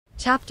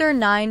Chapter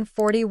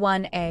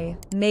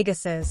 941A,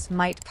 Magus's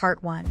Might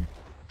Part 1.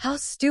 How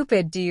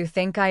stupid do you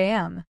think I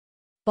am?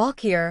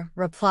 Balkir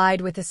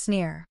replied with a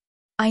sneer.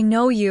 I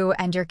know you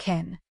and your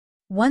kin.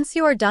 Once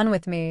you are done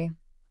with me,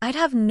 I'd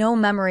have no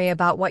memory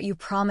about what you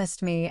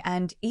promised me,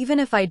 and even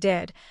if I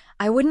did,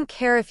 I wouldn't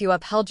care if you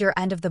upheld your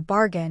end of the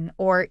bargain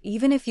or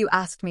even if you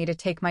asked me to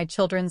take my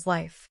children's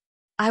life.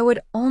 I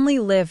would only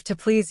live to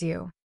please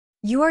you.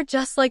 You are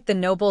just like the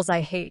nobles I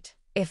hate,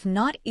 if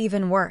not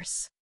even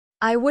worse.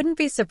 I wouldn't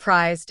be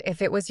surprised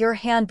if it was your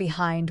hand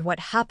behind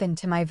what happened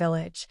to my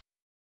village.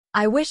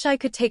 I wish I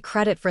could take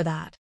credit for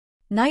that.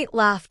 Night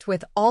laughed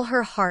with all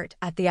her heart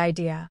at the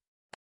idea.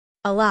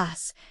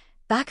 Alas,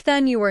 back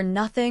then you were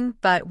nothing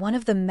but one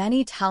of the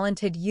many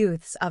talented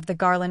youths of the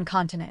Garland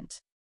continent.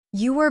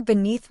 You were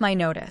beneath my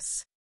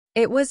notice.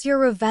 It was your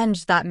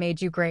revenge that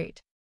made you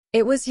great.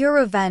 It was your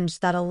revenge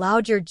that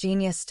allowed your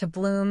genius to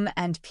bloom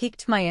and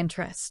piqued my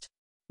interest.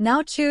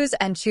 Now choose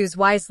and choose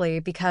wisely,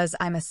 because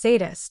I'm a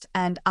sadist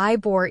and I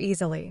bore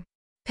easily.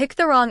 Pick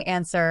the wrong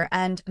answer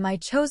and my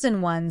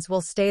chosen ones will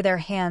stay their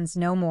hands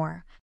no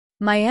more.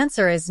 My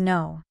answer is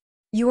no.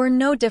 You are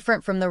no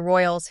different from the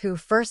royals who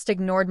first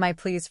ignored my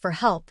pleas for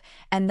help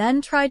and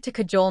then tried to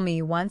cajole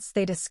me once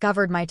they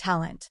discovered my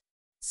talent.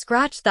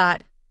 Scratch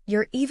that,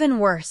 you're even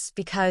worse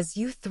because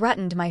you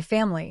threatened my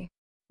family.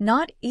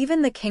 Not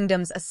even the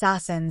kingdom's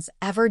assassins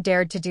ever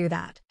dared to do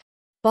that.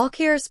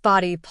 Balkir's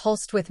body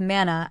pulsed with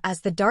mana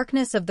as the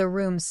darkness of the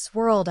room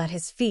swirled at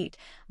his feet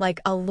like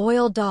a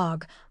loyal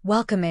dog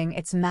welcoming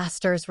its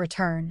master's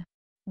return.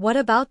 What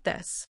about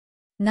this?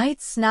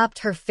 Night snapped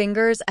her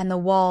fingers and the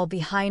wall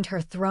behind her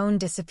throne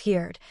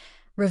disappeared,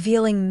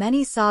 revealing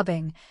many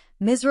sobbing,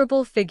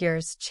 miserable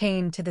figures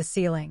chained to the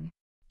ceiling.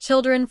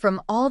 Children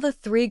from all the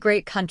 3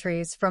 great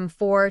countries from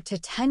 4 to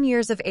 10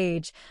 years of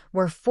age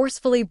were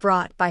forcefully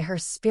brought by her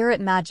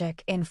spirit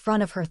magic in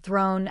front of her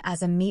throne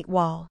as a meat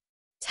wall.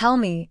 Tell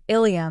me,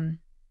 Ilium,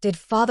 did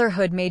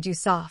fatherhood made you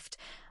soft,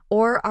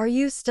 or are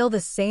you still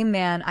the same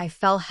man I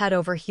fell head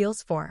over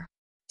heels for?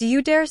 Do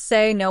you dare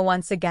say no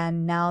once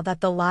again now that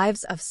the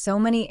lives of so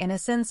many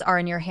innocents are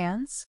in your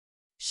hands?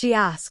 She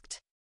asked.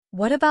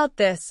 What about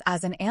this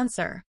as an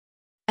answer?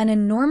 An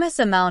enormous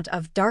amount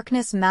of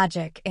darkness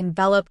magic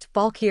enveloped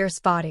Balkir's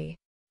body.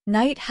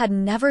 Night had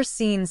never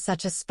seen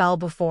such a spell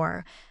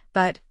before,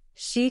 but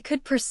she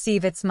could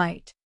perceive its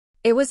might.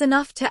 It was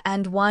enough to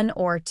end 1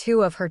 or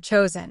 2 of her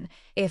chosen,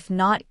 if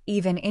not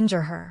even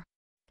injure her.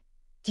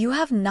 Do you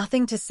have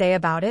nothing to say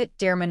about it,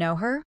 dear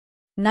Manohar?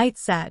 Night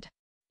said.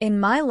 In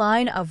my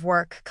line of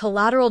work,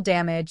 collateral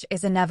damage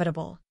is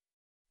inevitable.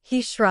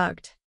 He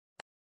shrugged.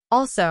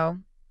 Also,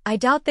 I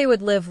doubt they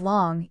would live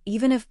long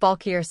even if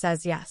Balkir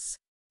says yes.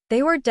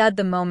 They were dead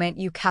the moment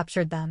you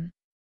captured them.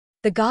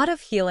 The god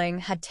of healing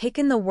had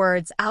taken the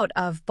words out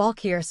of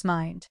Balkir's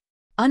mind.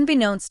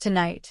 Unbeknownst to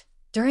Night,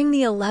 during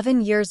the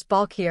 11 years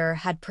Balkir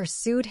had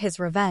pursued his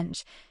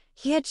revenge,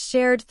 he had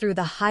shared through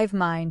the hive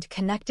mind,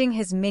 connecting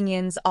his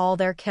minions all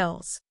their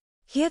kills.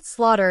 He had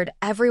slaughtered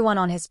everyone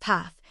on his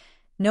path,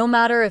 no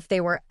matter if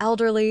they were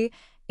elderly,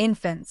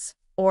 infants,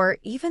 or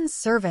even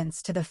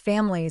servants to the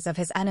families of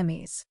his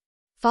enemies.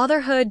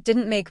 Fatherhood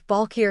didn't make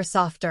Balkir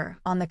softer,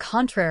 on the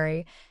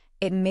contrary,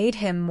 it made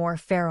him more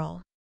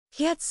feral.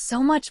 He had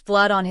so much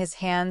blood on his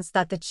hands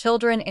that the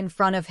children in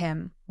front of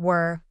him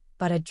were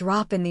but a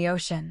drop in the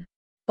ocean.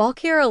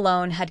 Balkir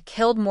alone had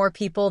killed more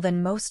people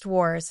than most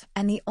wars,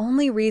 and the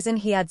only reason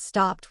he had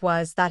stopped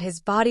was that his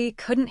body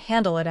couldn't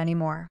handle it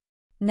anymore.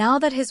 Now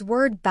that his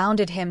word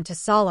bounded him to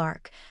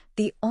Salark,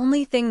 the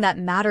only thing that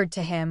mattered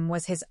to him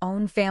was his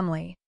own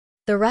family.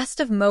 The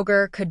rest of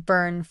Mogur could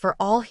burn for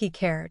all he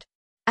cared.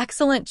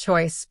 Excellent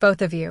choice,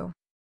 both of you.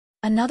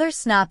 Another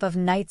snap of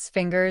Night's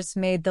fingers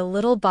made the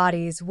little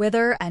bodies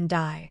wither and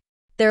die.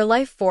 Their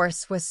life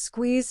force was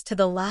squeezed to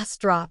the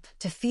last drop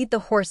to feed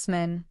the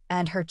horsemen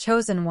and her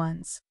chosen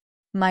ones.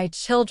 My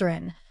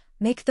children,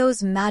 make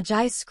those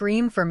magi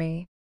scream for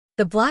me.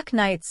 The Black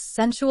Knight's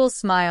sensual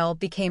smile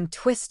became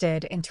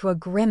twisted into a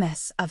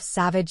grimace of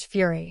savage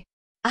fury.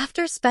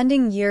 After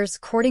spending years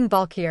courting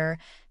Balkir,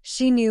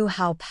 she knew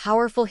how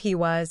powerful he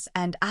was,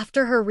 and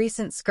after her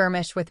recent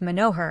skirmish with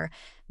Manohar,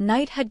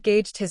 Night had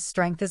gauged his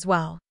strength as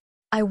well.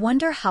 I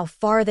wonder how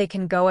far they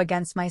can go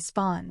against my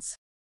spawns,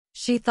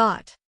 she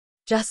thought.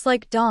 Just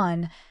like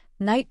Dawn,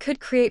 Night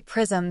could create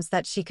prisms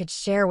that she could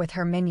share with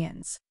her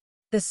minions.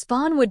 The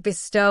spawn would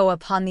bestow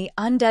upon the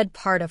undead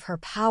part of her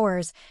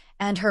powers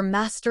and her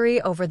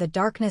mastery over the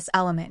darkness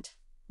element,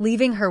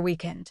 leaving her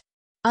weakened.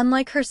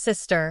 Unlike her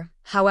sister,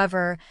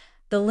 however,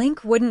 the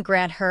link wouldn't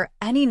grant her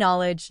any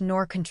knowledge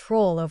nor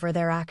control over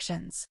their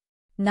actions.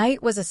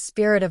 Night was a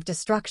spirit of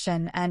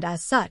destruction, and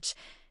as such,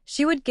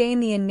 she would gain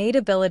the innate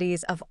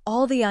abilities of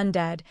all the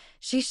undead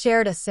she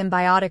shared a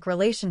symbiotic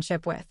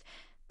relationship with,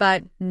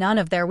 but none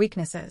of their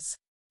weaknesses.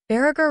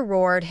 Barriger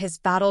roared his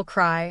battle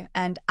cry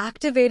and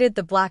activated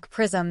the black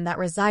prism that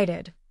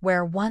resided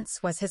where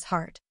once was his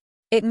heart.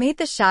 It made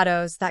the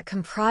shadows that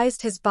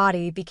comprised his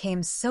body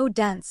became so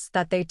dense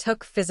that they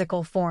took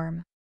physical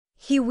form.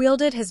 He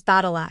wielded his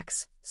battle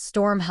axe,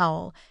 Storm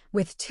Howl,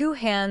 with 2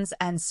 hands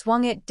and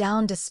swung it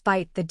down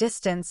despite the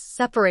distance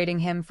separating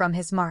him from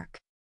his mark.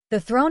 The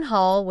thrown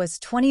hull was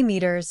 20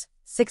 meters,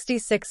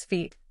 66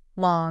 feet,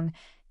 long,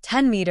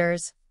 10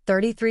 meters,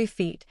 33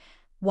 feet,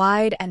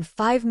 wide and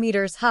 5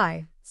 meters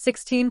high,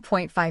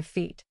 16.5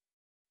 feet.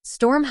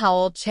 Storm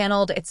Howl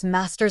channeled its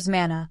master's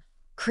mana,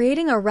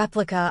 creating a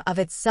replica of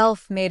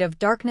itself made of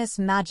darkness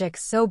magic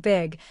so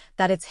big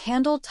that its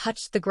handle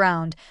touched the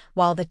ground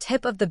while the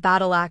tip of the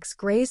battle axe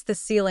grazed the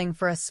ceiling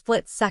for a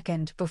split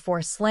second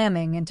before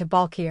slamming into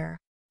Balkier.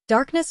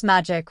 Darkness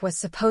magic was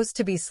supposed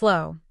to be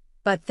slow,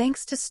 but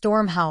thanks to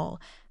Storm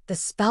Howl, the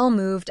spell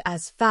moved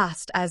as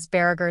fast as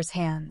Barriger's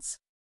hands.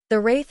 The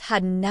Wraith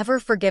had never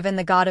forgiven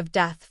the god of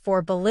death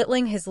for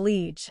belittling his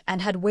liege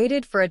and had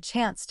waited for a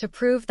chance to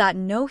prove that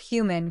no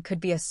human could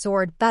be a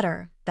sword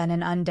better than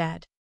an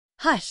undead.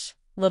 Hush,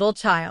 little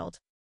child.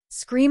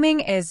 Screaming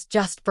is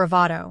just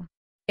bravado.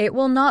 It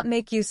will not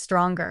make you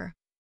stronger.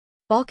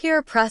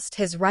 Balkier pressed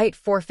his right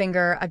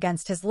forefinger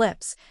against his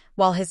lips,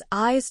 while his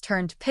eyes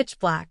turned pitch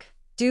black,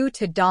 due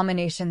to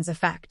domination's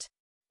effect.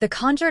 The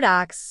conjured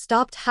axe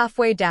stopped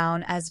halfway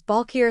down as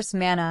Balkier's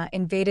mana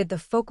invaded the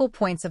focal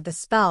points of the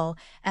spell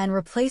and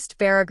replaced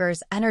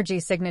Barriger's energy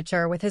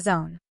signature with his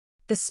own.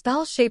 The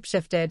spell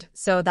shapeshifted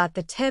so that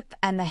the tip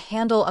and the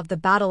handle of the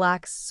battle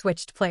axe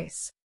switched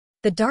place.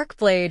 The dark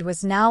blade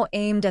was now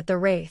aimed at the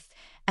Wraith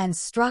and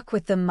struck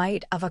with the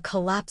might of a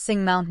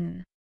collapsing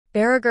mountain.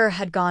 Barriger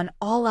had gone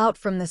all out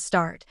from the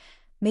start,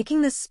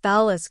 making the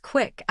spell as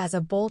quick as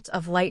a bolt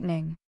of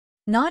lightning.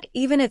 Not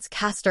even its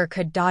caster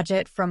could dodge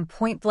it from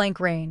point-blank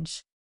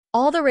range.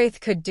 All the Wraith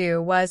could do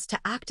was to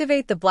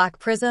activate the black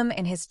prism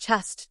in his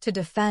chest to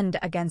defend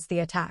against the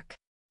attack.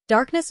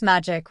 Darkness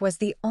magic was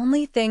the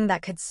only thing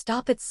that could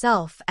stop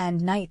itself,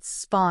 and Knight's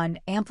spawn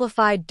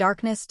amplified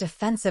darkness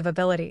defensive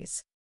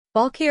abilities.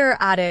 Balkier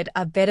added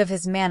a bit of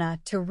his mana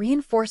to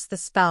reinforce the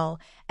spell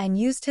and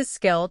used his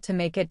skill to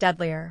make it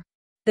deadlier.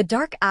 The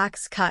dark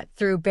axe cut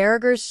through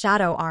Barriger's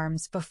shadow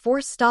arms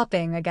before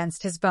stopping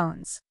against his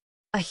bones.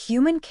 A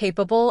human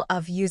capable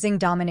of using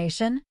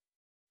domination?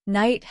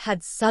 Knight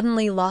had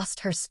suddenly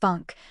lost her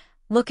spunk,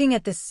 looking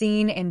at the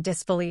scene in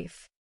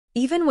disbelief.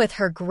 Even with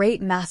her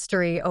great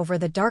mastery over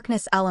the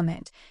darkness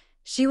element,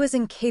 she was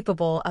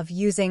incapable of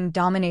using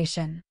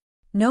domination.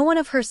 No one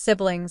of her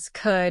siblings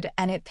could,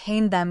 and it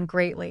pained them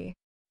greatly.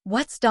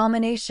 What's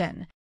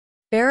domination?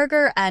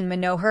 Barriger and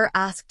Manohar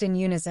asked in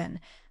unison,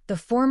 the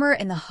former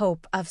in the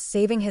hope of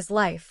saving his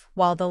life,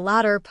 while the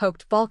latter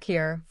poked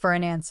Balkier for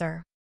an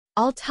answer.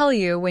 I'll tell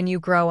you when you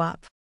grow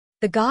up.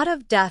 The god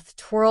of death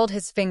twirled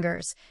his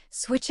fingers,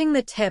 switching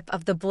the tip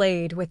of the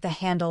blade with the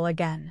handle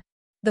again.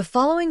 The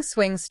following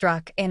swing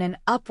struck in an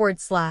upward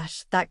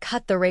slash that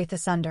cut the Wraith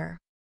asunder.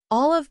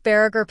 All of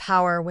Barriger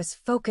power was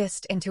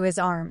focused into his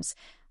arms,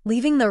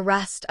 leaving the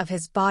rest of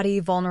his body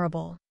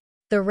vulnerable.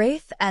 The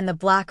Wraith and the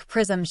black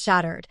prism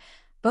shattered,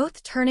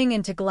 both turning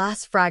into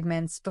glass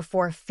fragments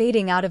before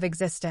fading out of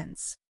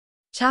existence.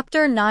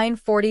 Chapter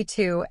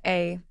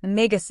 942a,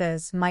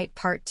 Magus's Might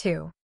Part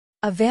 2.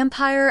 A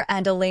vampire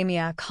and a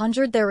Lamia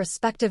conjured their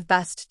respective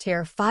best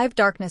tier 5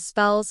 darkness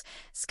spells.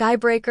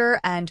 Skybreaker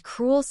and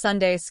Cruel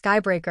Sunday.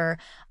 Skybreaker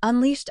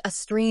unleashed a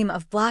stream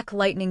of black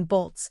lightning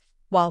bolts,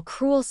 while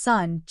Cruel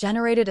Sun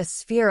generated a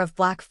sphere of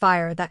black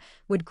fire that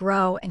would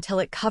grow until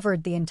it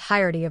covered the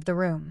entirety of the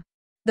room.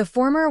 The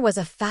former was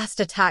a fast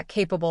attack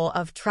capable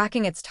of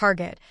tracking its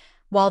target,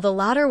 while the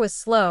latter was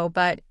slow,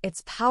 but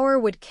its power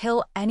would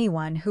kill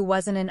anyone who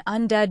wasn't an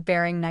undead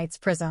bearing Knight's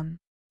prism.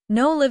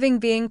 No living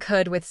being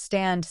could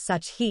withstand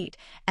such heat,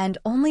 and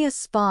only a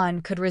spawn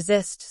could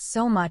resist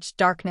so much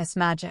darkness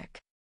magic.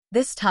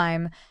 This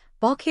time,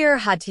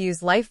 Balkier had to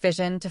use life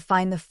vision to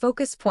find the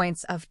focus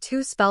points of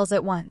 2 spells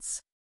at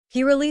once.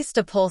 He released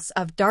a pulse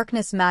of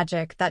darkness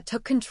magic that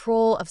took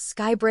control of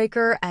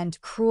Skybreaker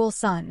and Cruel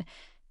Sun,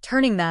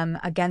 turning them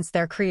against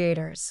their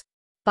creators.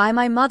 By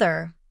my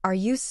mother, are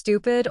you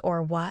stupid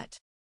or what?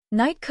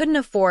 Knight couldn't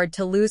afford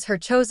to lose her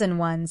chosen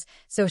ones,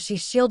 so she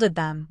shielded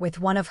them with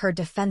one of her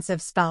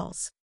defensive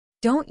spells.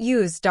 Don't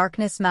use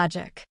darkness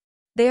magic.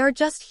 They are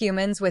just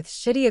humans with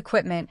shitty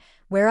equipment,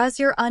 whereas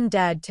you're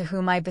undead to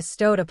whom I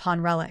bestowed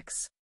upon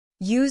relics.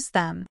 Use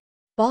them.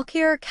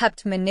 Balkier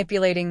kept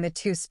manipulating the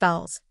 2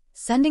 spells,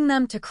 sending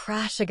them to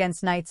crash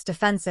against Knight's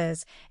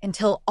defenses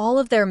until all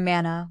of their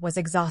mana was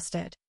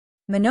exhausted.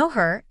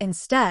 Manohar,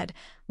 instead,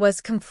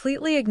 was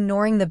completely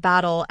ignoring the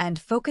battle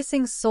and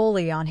focusing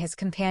solely on his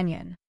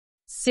companion.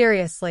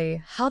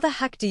 Seriously, how the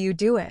heck do you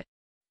do it?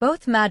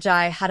 Both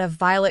magi had a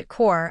violet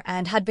core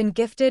and had been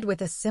gifted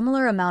with a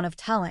similar amount of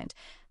talent,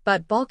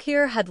 but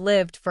Balkier had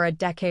lived for a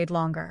decade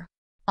longer.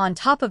 On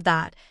top of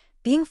that,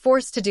 being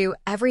forced to do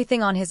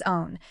everything on his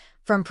own,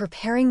 from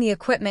preparing the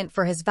equipment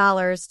for his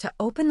valors to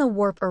open the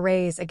warp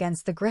arrays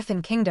against the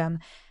Griffin Kingdom,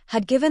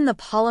 had given the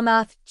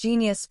polymath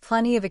genius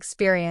plenty of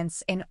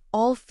experience in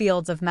all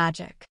fields of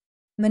magic.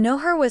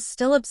 Manohar was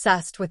still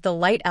obsessed with the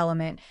light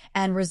element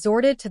and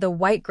resorted to the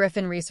White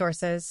Griffin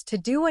resources to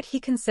do what he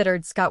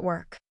considered scut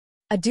work.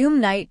 A Doom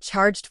Knight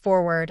charged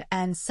forward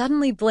and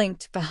suddenly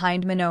blinked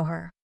behind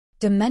Manohar.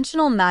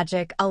 Dimensional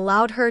magic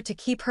allowed her to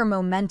keep her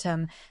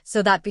momentum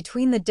so that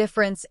between the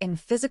difference in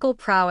physical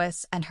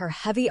prowess and her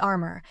heavy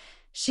armor,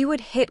 she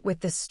would hit with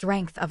the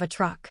strength of a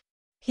truck.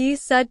 He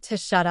said to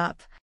shut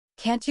up.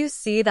 Can't you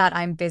see that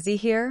I'm busy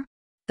here?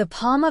 The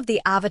palm of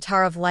the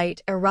avatar of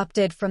light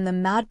erupted from the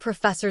mad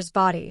professor's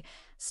body,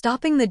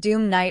 stopping the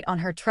doomed knight on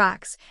her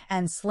tracks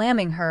and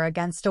slamming her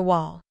against a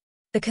wall.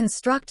 The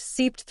construct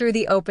seeped through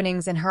the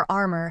openings in her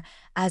armor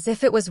as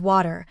if it was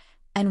water,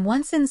 and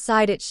once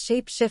inside it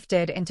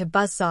shape-shifted into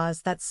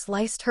buzzsaws that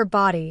sliced her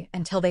body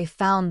until they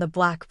found the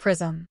black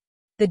prism.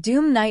 The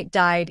doomed knight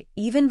died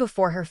even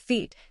before her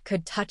feet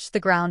could touch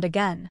the ground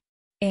again.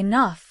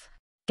 Enough.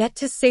 Get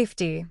to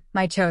safety,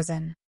 my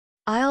chosen.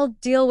 I'll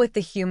deal with the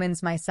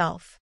humans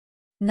myself.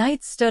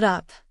 Knight stood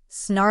up,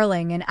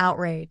 snarling in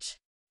outrage.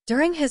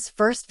 During his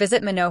first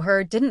visit,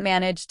 Manohar didn't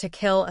manage to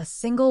kill a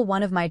single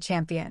one of my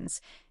champions,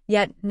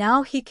 yet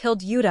now he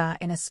killed Yuta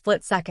in a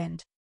split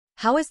second.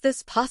 How is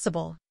this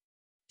possible?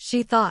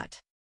 She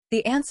thought.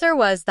 The answer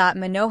was that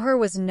Manohar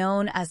was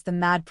known as the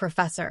Mad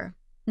Professor,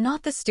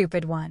 not the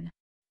stupid one.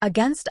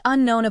 Against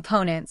unknown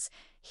opponents,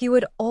 he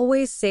would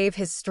always save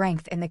his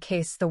strength in the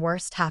case the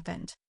worst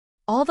happened.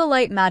 All the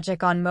light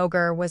magic on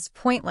Mogur was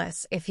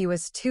pointless if he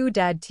was too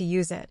dead to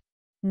use it.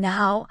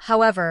 Now,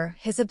 however,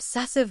 his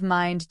obsessive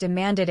mind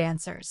demanded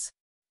answers.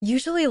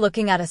 Usually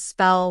looking at a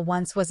spell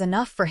once was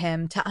enough for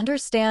him to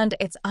understand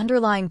its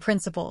underlying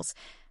principles,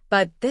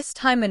 but this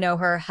time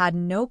Manohar had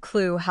no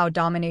clue how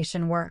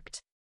domination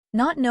worked.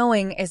 Not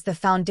knowing is the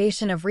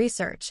foundation of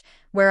research,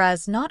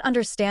 whereas not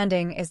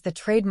understanding is the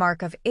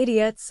trademark of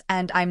idiots,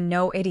 and I'm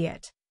no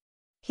idiot.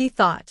 He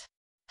thought.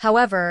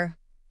 However,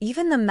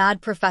 even the mad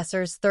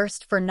professor's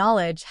thirst for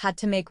knowledge had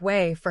to make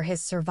way for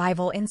his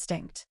survival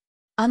instinct.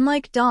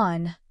 Unlike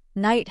Dawn,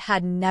 Night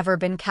had never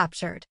been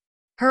captured.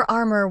 Her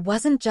armor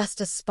wasn't just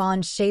a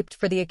spawn shaped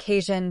for the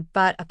occasion,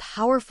 but a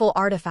powerful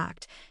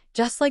artifact,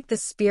 just like the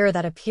spear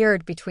that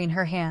appeared between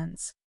her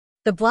hands.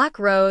 The black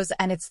rose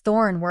and its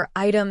thorn were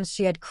items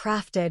she had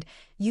crafted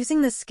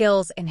using the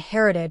skills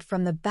inherited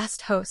from the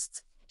best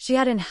hosts she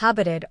had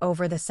inhabited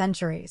over the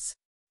centuries.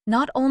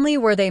 Not only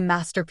were they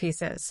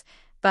masterpieces,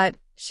 but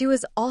she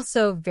was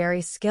also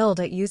very skilled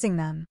at using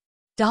them.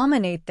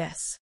 Dominate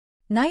this.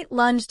 Night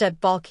lunged at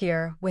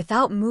Balkir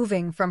without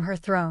moving from her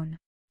throne.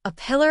 A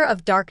pillar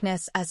of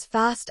darkness as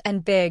fast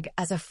and big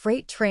as a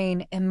freight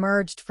train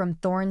emerged from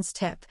Thorn's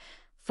tip,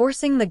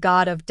 forcing the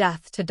god of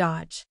death to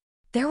dodge.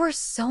 There were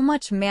so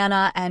much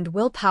mana and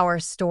willpower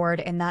stored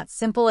in that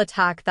simple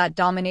attack that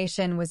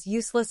domination was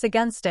useless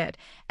against it,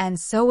 and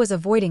so was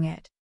avoiding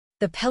it.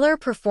 The pillar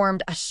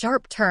performed a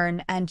sharp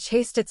turn and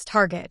chased its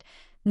target,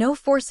 no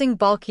forcing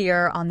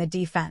Balkir on the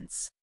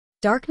defense.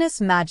 Darkness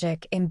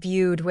magic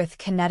imbued with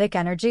kinetic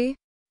energy?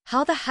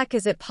 How the heck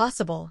is it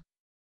possible?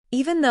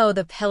 Even though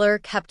the pillar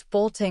kept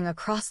bolting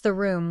across the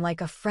room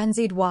like a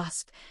frenzied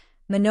wasp,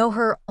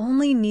 Manohar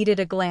only needed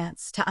a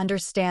glance to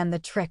understand the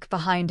trick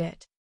behind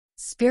it.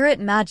 Spirit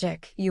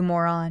magic, you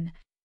moron.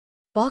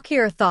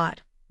 Balkir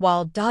thought,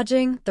 while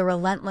dodging the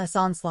relentless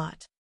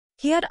onslaught.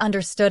 He had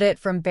understood it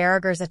from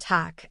Barriger's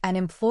attack and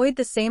employed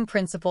the same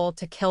principle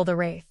to kill the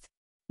Wraith.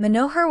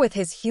 Manohar with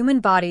his human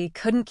body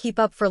couldn't keep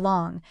up for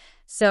long,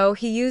 so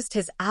he used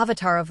his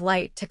avatar of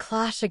light to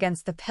clash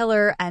against the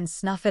pillar and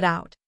snuff it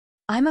out.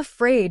 I'm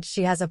afraid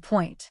she has a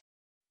point.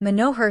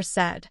 Manohar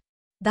said.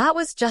 That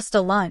was just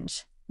a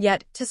lunge,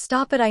 yet to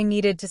stop it I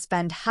needed to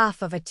spend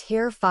half of a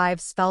tier 5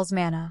 spell's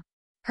mana.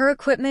 Her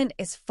equipment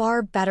is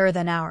far better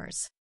than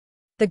ours.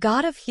 The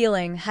god of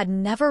healing had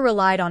never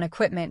relied on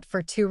equipment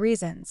for 2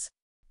 reasons.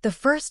 The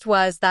first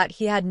was that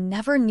he had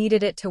never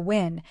needed it to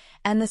win,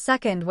 and the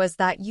second was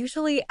that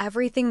usually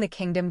everything the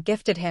kingdom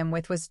gifted him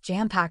with was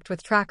jam-packed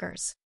with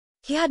trackers.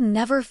 He had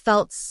never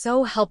felt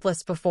so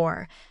helpless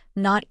before,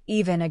 not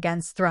even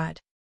against Thrud.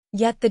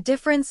 Yet the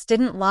difference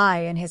didn't lie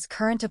in his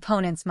current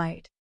opponent's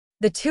might.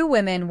 The 2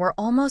 women were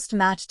almost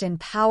matched in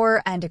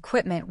power and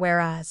equipment,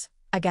 whereas,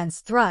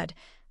 against Thrud,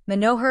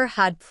 Manohar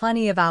had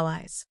plenty of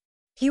allies.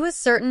 He was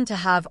certain to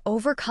have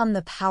overcome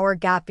the power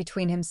gap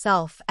between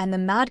himself and the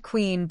Mad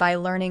Queen by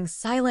learning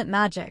silent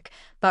magic,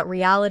 but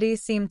reality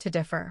seemed to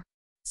differ.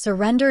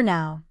 Surrender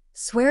now,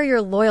 swear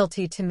your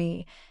loyalty to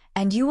me,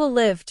 and you will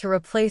live to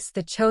replace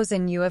the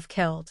chosen you have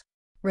killed.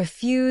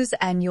 Refuse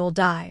and you'll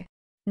die.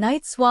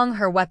 Night swung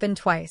her weapon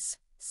twice,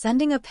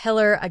 sending a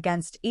pillar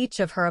against each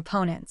of her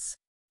opponents.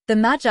 The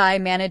Magi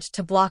managed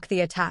to block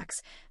the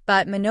attacks,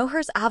 but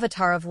Manohar's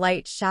avatar of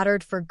light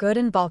shattered for good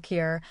and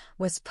Balkir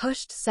was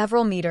pushed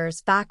several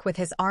meters back with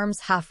his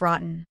arms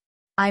half-rotten.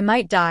 I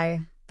might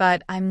die,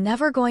 but I'm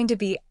never going to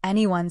be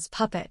anyone's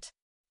puppet.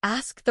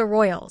 Ask the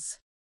royals.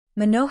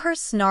 Manohar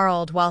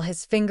snarled while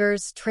his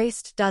fingers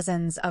traced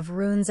dozens of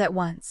runes at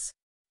once.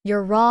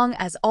 You're wrong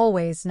as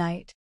always,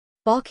 Knight.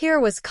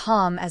 Balkir was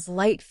calm as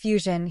light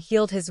fusion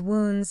healed his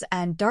wounds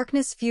and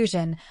darkness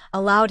fusion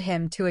allowed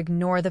him to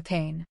ignore the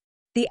pain.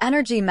 The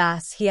energy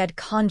mass he had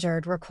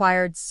conjured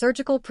required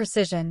surgical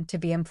precision to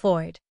be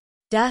employed.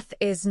 Death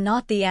is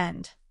not the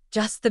end,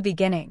 just the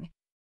beginning.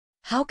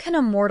 How can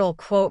a mortal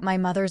quote my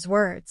mother's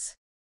words?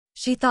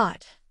 She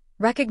thought.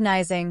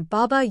 recognizing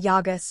Baba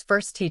Yaga's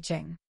first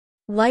teaching.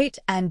 Light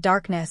and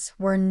darkness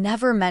were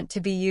never meant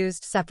to be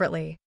used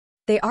separately.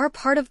 They are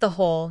part of the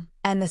whole,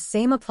 and the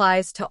same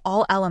applies to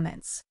all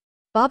elements.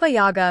 Baba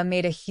Yaga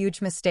made a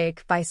huge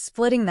mistake by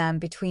splitting them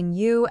between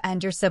you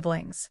and your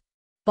siblings.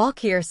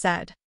 Balkir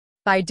said.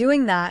 By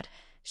doing that,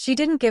 she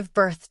didn't give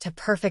birth to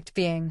perfect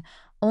being,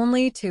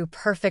 only to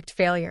perfect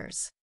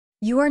failures.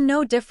 You are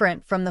no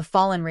different from the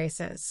fallen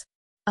races.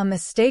 A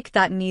mistake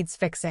that needs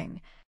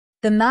fixing.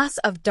 The mass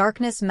of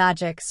darkness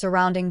magic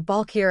surrounding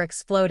Balkir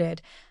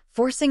exploded,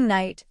 forcing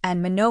Night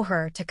and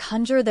Manohar to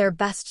conjure their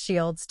best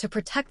shields to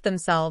protect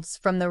themselves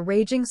from the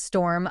raging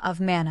storm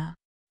of mana.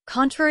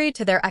 Contrary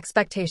to their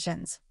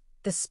expectations,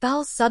 the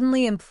spell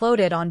suddenly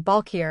imploded on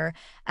Balkir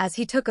as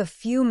he took a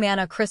few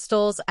mana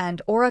crystals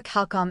and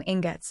orichalcum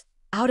ingots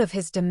out of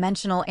his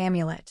dimensional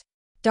amulet.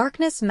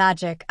 Darkness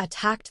magic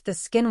attacked the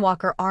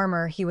skinwalker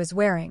armor he was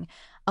wearing,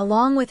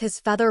 along with his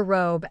feather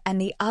robe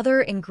and the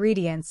other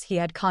ingredients he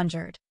had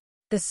conjured.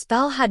 The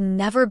spell had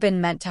never been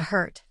meant to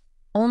hurt,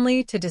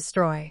 only to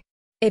destroy.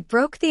 It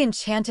broke the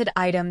enchanted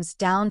items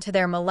down to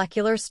their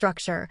molecular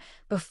structure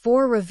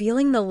before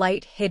revealing the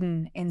light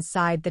hidden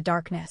inside the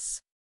darkness.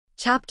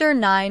 Chapter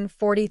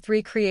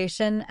 943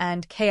 Creation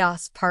and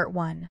Chaos Part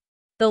 1.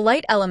 The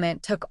light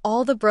element took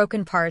all the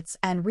broken parts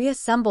and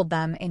reassembled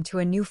them into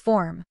a new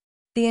form.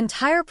 The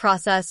entire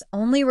process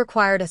only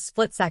required a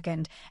split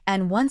second,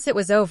 and once it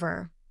was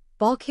over,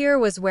 Balkir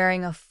was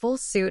wearing a full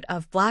suit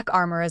of black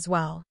armor as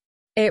well.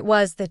 It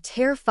was the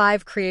Tier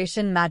 5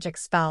 creation magic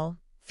spell,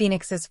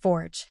 Phoenix's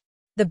Forge.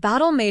 The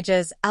Battle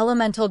Mage's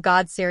Elemental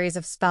God series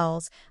of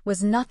spells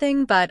was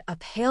nothing but a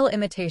pale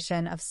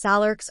imitation of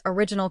Salark's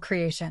original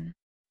creation.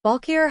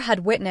 Balkir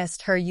had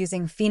witnessed her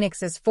using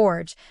Phoenix's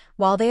Forge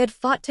while they had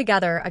fought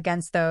together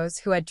against those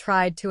who had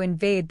tried to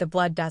invade the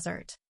Blood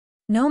Desert.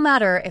 No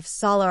matter if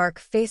Salark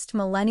faced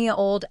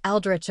millennia-old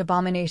eldritch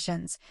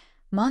abominations,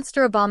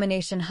 monster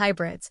abomination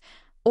hybrids,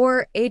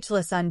 or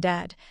ageless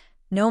undead,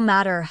 no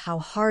matter how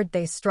hard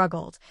they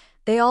struggled,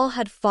 they all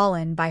had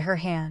fallen by her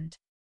hand.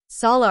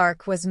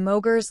 Salark was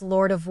Mogur's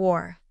Lord of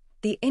War,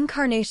 the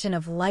incarnation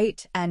of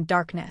light and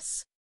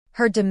darkness.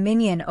 Her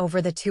dominion over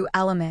the two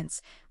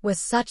elements was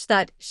such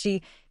that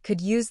she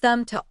could use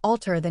them to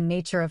alter the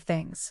nature of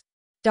things.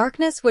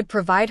 Darkness would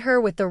provide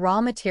her with the raw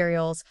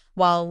materials,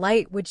 while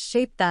light would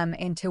shape them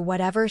into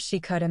whatever she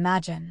could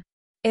imagine.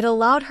 It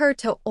allowed her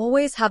to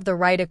always have the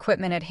right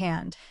equipment at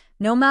hand,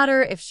 no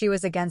matter if she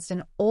was against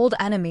an old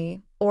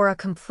enemy or a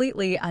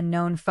completely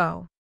unknown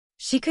foe.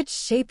 She could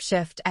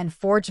shapeshift and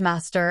forge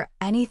master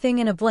anything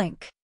in a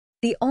blink.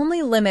 The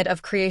only limit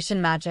of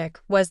creation magic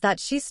was that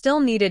she still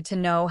needed to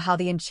know how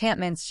the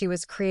enchantments she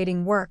was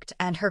creating worked,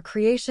 and her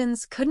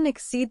creations couldn't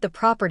exceed the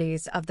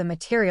properties of the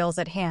materials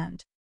at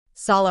hand.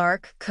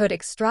 Salark could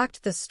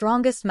extract the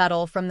strongest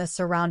metal from the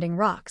surrounding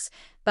rocks,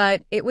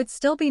 but it would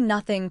still be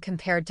nothing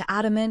compared to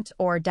adamant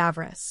or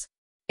davros.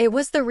 It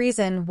was the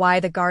reason why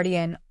the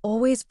Guardian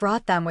always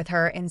brought them with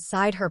her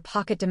inside her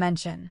pocket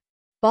dimension.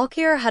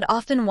 Balkir had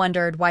often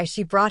wondered why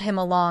she brought him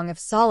along if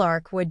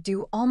Salark would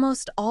do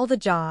almost all the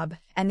job,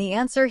 and the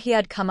answer he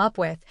had come up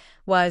with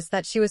was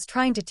that she was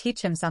trying to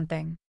teach him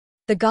something.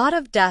 The god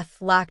of death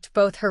lacked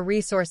both her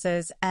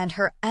resources and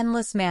her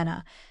endless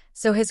mana,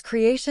 so his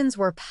creations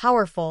were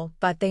powerful,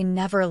 but they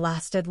never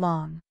lasted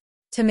long.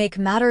 To make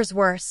matters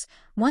worse,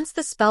 once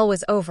the spell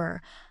was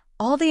over,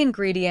 all the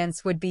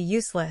ingredients would be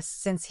useless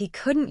since he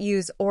couldn't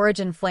use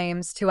origin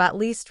flames to at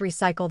least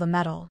recycle the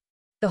metal.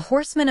 The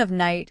Horseman of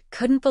Night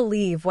couldn't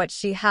believe what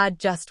she had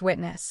just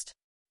witnessed.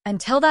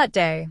 Until that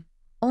day,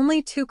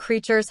 only two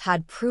creatures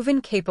had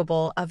proven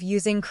capable of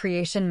using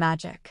creation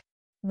magic.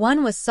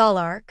 One was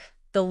Salark,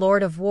 the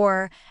Lord of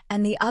War,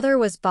 and the other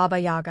was Baba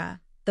Yaga,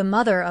 the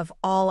mother of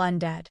all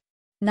undead.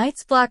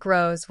 Night's Black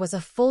Rose was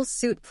a full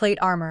suit plate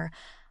armor,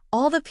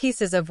 all the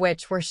pieces of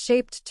which were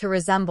shaped to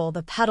resemble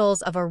the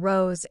petals of a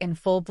rose in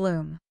full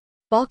bloom.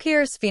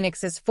 Balkir's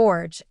Phoenix's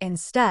Forge,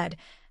 instead,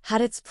 had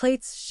its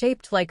plates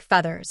shaped like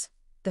feathers.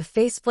 The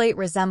faceplate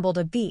resembled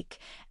a beak,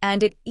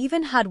 and it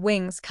even had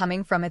wings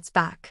coming from its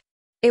back.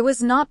 It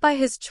was not by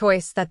his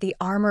choice that the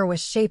armor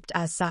was shaped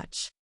as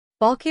such.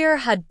 Balkir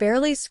had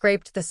barely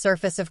scraped the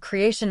surface of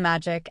creation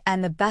magic,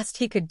 and the best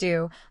he could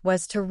do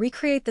was to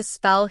recreate the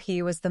spell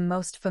he was the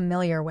most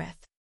familiar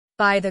with.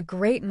 By the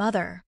Great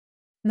Mother.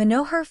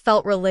 Manohar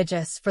felt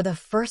religious for the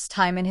first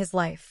time in his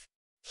life.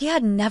 He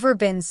had never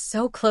been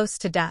so close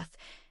to death,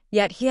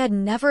 yet he had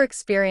never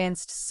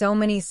experienced so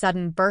many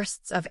sudden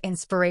bursts of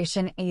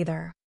inspiration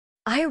either.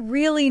 I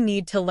really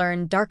need to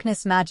learn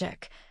darkness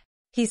magic,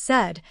 he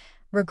said,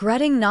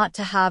 regretting not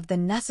to have the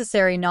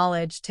necessary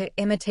knowledge to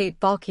imitate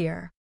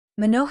Balkir.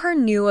 Manohar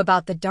knew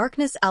about the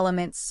darkness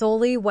element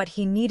solely what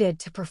he needed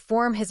to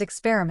perform his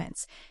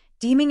experiments,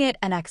 deeming it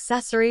an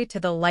accessory to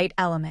the light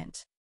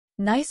element.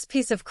 Nice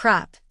piece of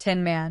crap,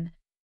 Tin Man.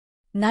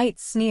 Night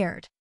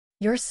sneered.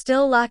 You're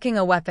still lacking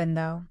a weapon,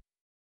 though.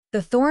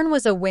 The thorn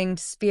was a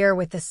winged spear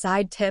with the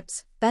side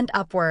tips bent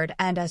upward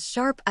and as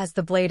sharp as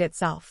the blade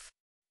itself.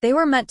 They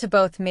were meant to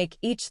both make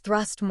each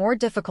thrust more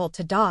difficult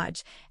to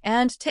dodge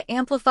and to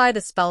amplify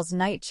the spells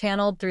Night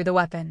channeled through the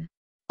weapon.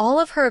 All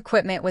of her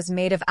equipment was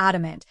made of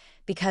adamant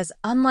because,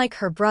 unlike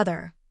her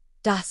brother,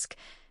 Dusk,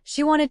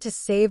 she wanted to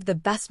save the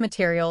best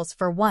materials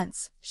for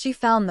once she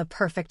found the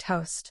perfect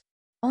host.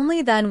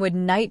 Only then would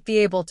Night be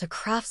able to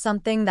craft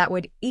something that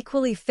would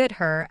equally fit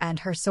her and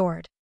her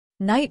sword.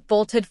 Night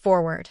bolted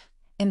forward,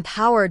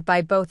 empowered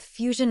by both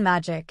fusion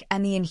magic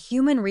and the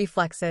inhuman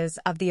reflexes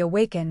of the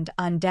awakened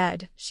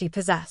undead she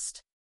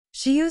possessed.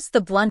 She used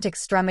the blunt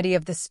extremity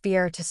of the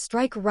spear to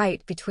strike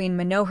right between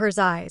Manohar's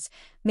eyes,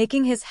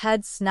 making his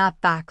head snap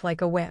back like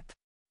a whip.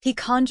 He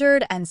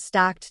conjured and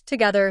stacked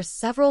together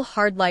several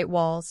hard light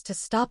walls to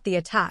stop the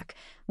attack,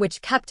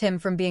 which kept him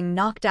from being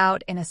knocked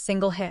out in a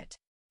single hit.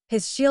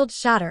 His shield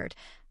shattered,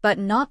 but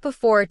not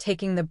before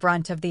taking the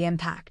brunt of the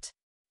impact.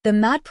 The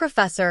Mad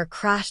Professor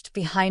crashed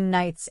behind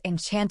Night's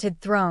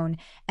enchanted throne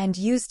and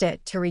used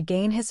it to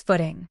regain his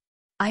footing.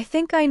 I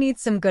think I need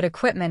some good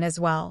equipment as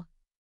well,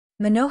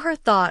 Manohar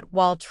thought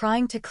while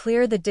trying to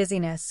clear the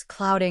dizziness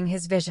clouding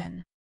his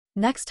vision.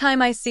 Next time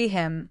I see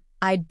him,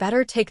 I'd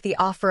better take the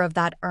offer of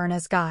that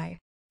Erna's guy.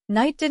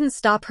 Night didn't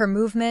stop her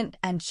movement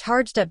and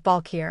charged at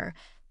Balkir,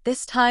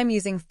 this time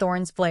using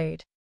Thorn's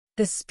blade.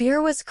 The spear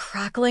was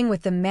crackling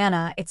with the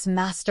mana its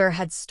master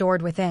had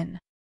stored within.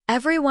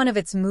 Every one of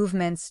its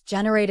movements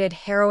generated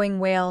harrowing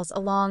wails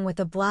along with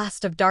a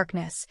blast of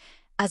darkness,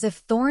 as if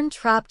Thorn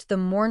trapped the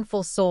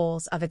mournful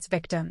souls of its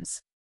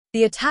victims.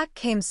 The attack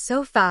came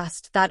so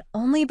fast that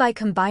only by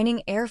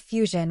combining air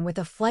fusion with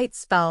a flight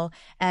spell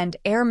and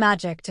air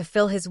magic to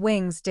fill his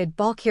wings did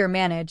Balkir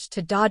manage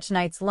to dodge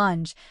Night's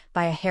lunge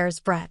by a hair's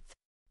breadth.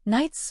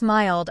 Night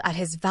smiled at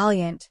his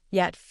valiant,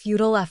 yet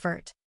futile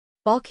effort.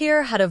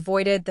 Balkir had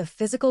avoided the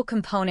physical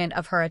component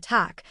of her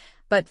attack,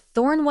 but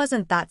Thorn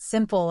wasn't that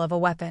simple of a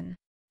weapon.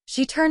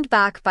 She turned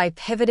back by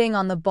pivoting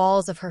on the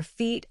balls of her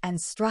feet and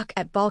struck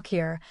at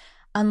Balkir,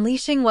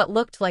 unleashing what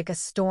looked like a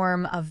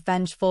storm of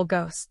vengeful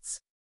ghosts.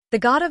 The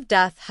god of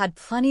death had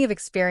plenty of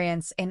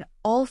experience in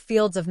all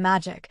fields of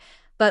magic,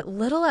 but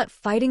little at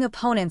fighting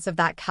opponents of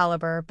that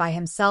caliber by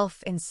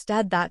himself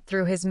instead that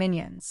through his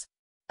minions.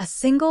 A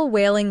single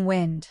wailing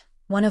wind,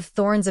 one of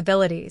Thorn's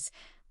abilities,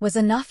 was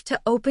enough to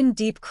open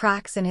deep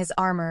cracks in his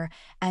armor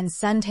and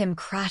send him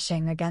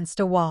crashing against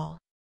a wall.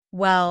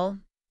 Well,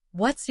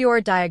 what's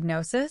your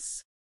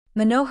diagnosis?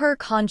 Manohar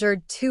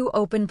conjured two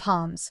open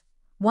palms,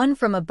 one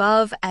from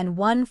above and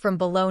one from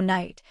below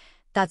Night,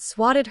 that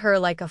swatted her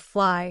like a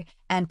fly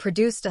and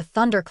produced a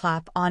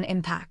thunderclap on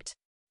impact.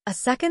 A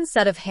second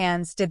set of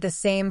hands did the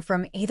same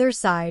from either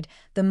side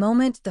the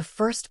moment the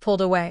first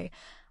pulled away,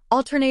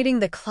 alternating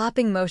the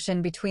clapping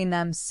motion between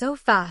them so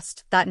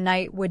fast that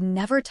Night would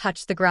never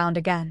touch the ground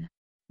again.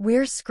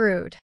 "We're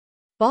screwed,"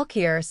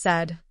 Balkir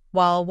said,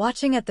 while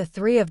watching at the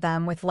three of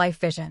them with life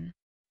vision.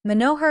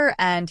 Manohar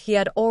and he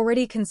had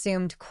already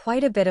consumed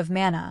quite a bit of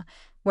mana,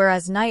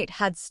 whereas Night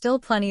had still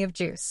plenty of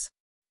juice.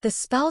 The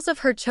spells of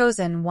her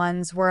chosen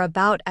ones were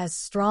about as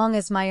strong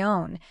as my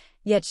own,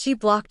 yet she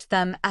blocked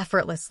them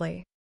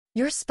effortlessly.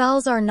 Your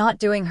spells are not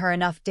doing her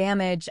enough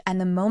damage,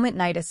 and the moment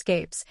Night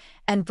escapes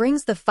and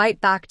brings the fight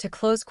back to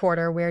close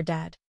quarter, we're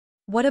dead.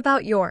 What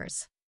about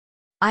yours?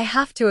 I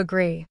have to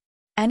agree.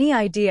 Any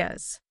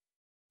ideas?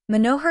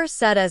 Manohar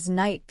said as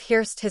Night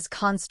pierced his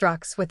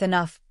constructs with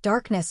enough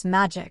darkness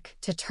magic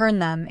to turn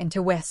them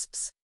into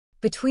wisps.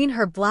 Between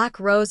her black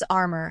rose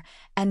armor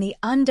and the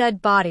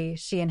undead body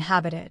she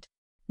inhabited,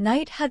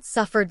 Night had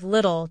suffered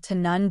little to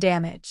none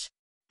damage.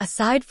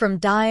 Aside from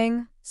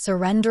dying,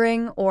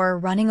 surrendering, or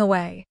running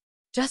away.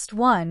 Just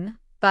one,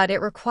 but it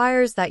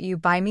requires that you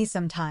buy me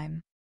some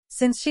time.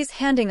 Since she's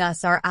handing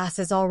us our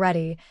asses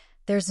already,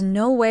 there's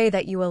no way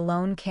that you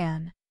alone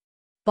can.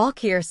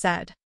 Balkir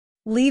said.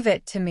 Leave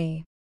it to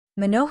me.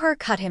 Manohar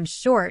cut him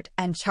short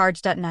and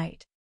charged at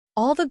Night.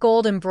 All the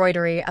gold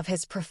embroidery of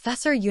his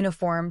professor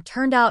uniform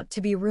turned out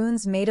to be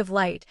runes made of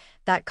light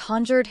that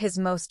conjured his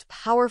most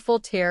powerful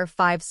Tier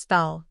 5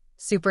 spell,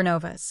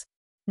 supernovas.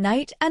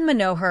 Night and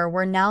Manohar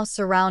were now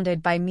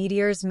surrounded by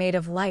meteors made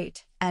of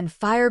light and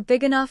fire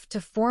big enough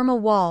to form a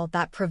wall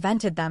that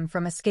prevented them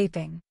from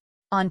escaping.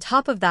 On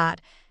top of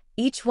that,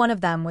 each one of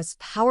them was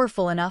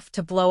powerful enough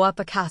to blow up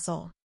a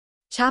castle.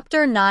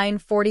 Chapter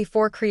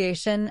 944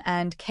 Creation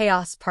and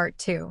Chaos Part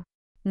 2.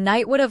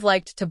 Night would have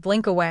liked to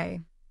blink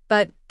away,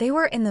 but they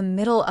were in the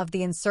middle of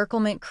the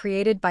encirclement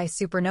created by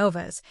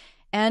supernovas,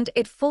 and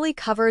it fully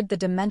covered the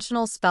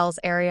dimensional spells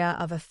area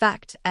of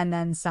effect and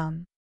then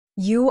some.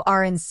 You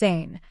are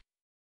insane,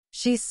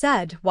 she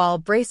said while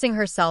bracing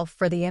herself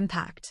for the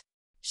impact.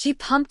 She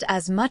pumped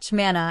as much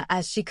mana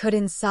as she could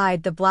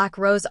inside the black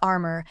rose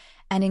armor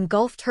and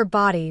engulfed her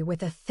body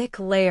with a thick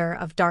layer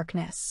of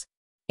darkness.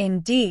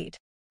 Indeed,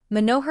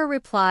 Manohar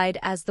replied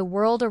as the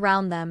world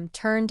around them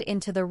turned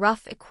into the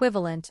rough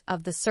equivalent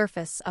of the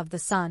surface of the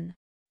sun.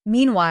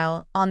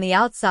 Meanwhile, on the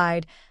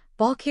outside,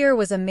 Balkir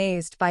was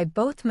amazed by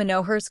both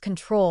Manohar's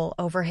control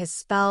over his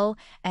spell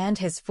and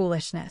his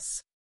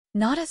foolishness.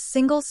 Not a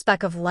single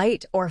speck of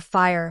light or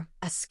fire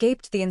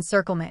escaped the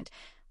encirclement,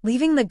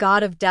 leaving the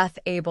god of death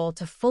able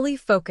to fully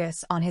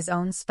focus on his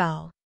own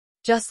spell.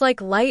 Just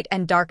like light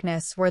and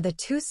darkness were the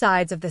two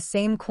sides of the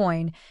same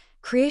coin,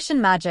 creation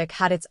magic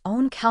had its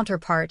own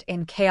counterpart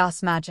in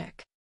chaos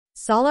magic.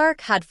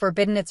 Salark had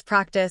forbidden its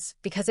practice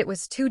because it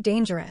was too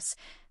dangerous,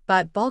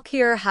 but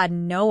Balkir had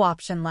no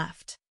option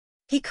left.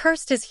 He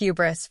cursed his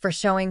hubris for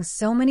showing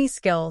so many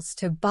skills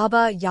to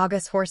Baba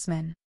Yaga's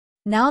horsemen.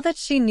 Now that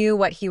she knew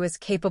what he was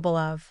capable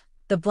of,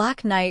 the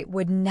Black Knight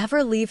would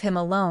never leave him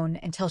alone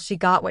until she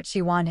got what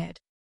she wanted.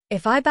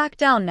 If I back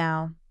down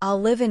now,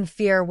 I'll live in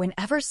fear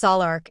whenever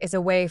Salark is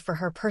away for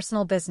her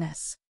personal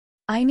business.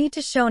 I need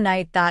to show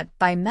Night that,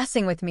 by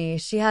messing with me,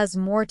 she has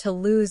more to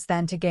lose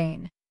than to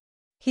gain,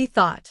 he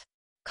thought.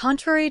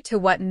 Contrary to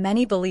what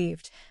many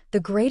believed, the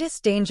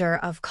greatest danger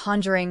of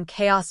conjuring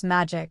chaos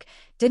magic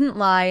didn't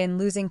lie in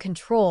losing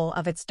control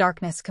of its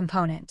darkness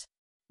component.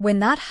 When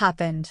that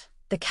happened,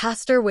 the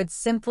caster would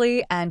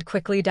simply and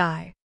quickly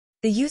die.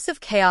 The use of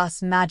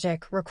chaos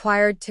magic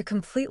required to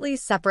completely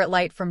separate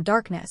light from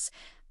darkness,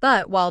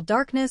 but while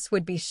darkness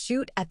would be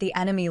shoot at the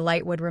enemy,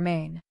 light would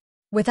remain.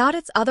 Without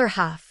its other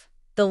half,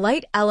 the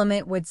light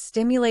element would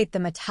stimulate the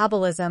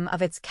metabolism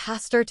of its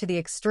caster to the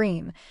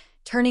extreme,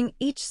 turning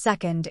each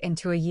second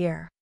into a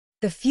year.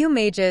 The few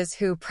mages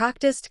who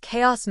practiced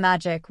chaos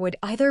magic would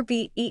either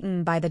be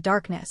eaten by the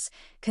darkness,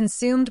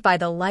 consumed by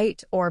the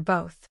light, or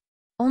both.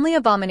 Only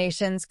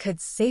abominations could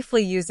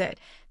safely use it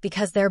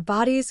because their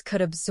bodies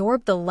could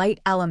absorb the light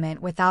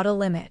element without a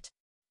limit.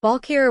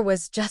 Balkir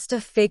was just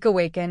a fake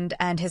awakened,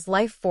 and his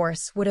life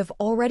force would have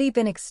already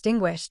been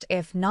extinguished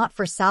if not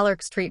for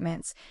Salark's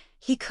treatments.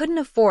 He couldn't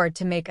afford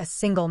to make a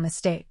single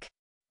mistake.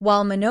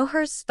 While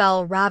Manohar's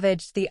spell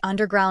ravaged the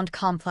underground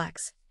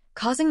complex,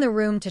 causing the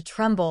room to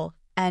tremble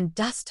and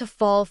dust to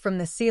fall from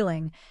the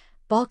ceiling,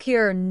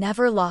 Balkir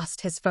never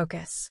lost his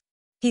focus.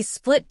 He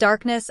split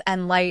darkness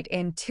and light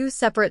in two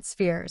separate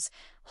spheres,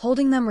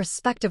 holding them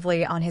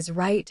respectively on his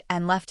right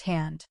and left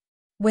hand.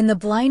 When the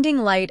blinding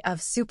light of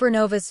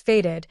supernovas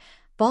faded,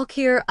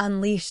 Balkir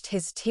unleashed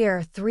his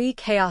Tier 3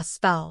 chaos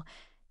spell,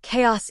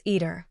 Chaos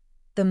Eater,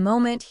 the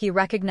moment he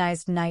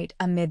recognized Night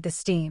amid the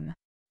steam.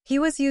 He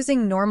was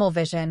using normal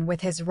vision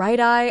with his right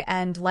eye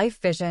and life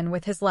vision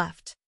with his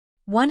left.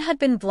 One had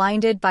been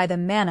blinded by the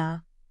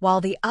mana,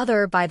 while the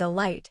other by the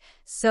light,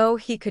 so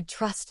he could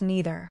trust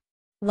neither.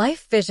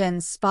 Life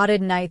vision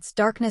spotted Night's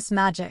darkness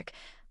magic,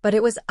 but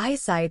it was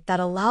eyesight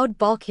that allowed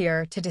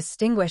Balkir to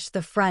distinguish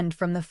the friend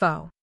from the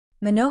foe.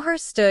 Manohar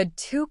stood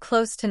too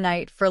close to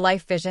Night for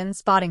life vision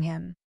spotting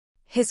him.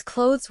 His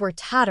clothes were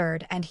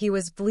tattered and he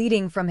was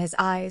bleeding from his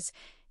eyes,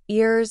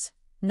 ears,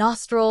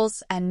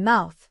 nostrils, and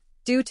mouth,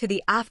 due to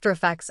the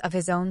aftereffects of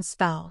his own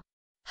spell.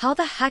 How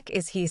the heck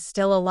is he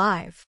still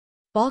alive?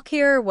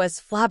 Balkir was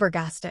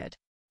flabbergasted.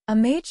 A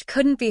mage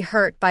couldn't be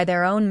hurt by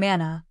their own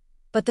mana,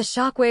 but the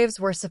shockwaves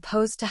were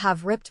supposed to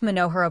have ripped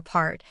Manohar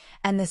apart,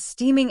 and the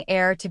steaming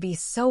air to be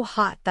so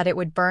hot that it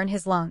would burn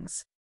his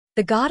lungs.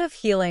 The god of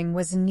healing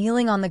was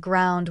kneeling on the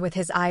ground with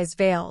his eyes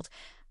veiled,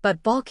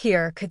 but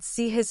Balkir could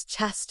see his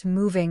chest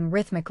moving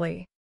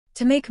rhythmically.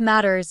 To make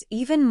matters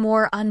even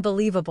more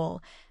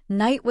unbelievable,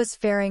 Night was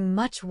faring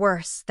much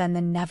worse than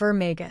the Never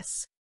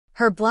Magus.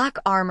 Her black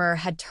armor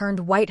had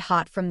turned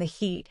white-hot from the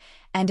heat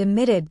and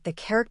emitted the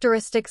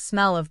characteristic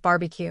smell of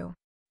barbecue.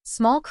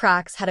 Small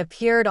cracks had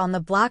appeared on the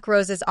Black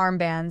Rose's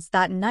armbands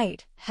that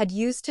Night had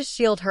used to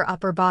shield her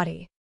upper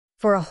body.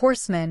 For a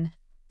horseman,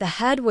 the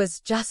head was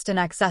just an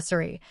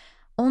accessory.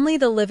 Only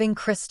the living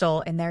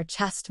crystal in their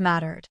chest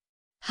mattered.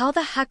 How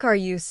the heck are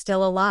you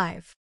still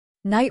alive?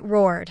 Night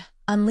roared,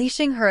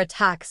 unleashing her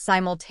attack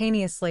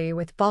simultaneously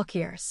with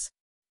Balkir's.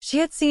 She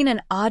had seen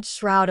an odd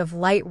shroud of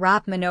light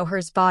wrap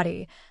Manohar's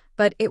body,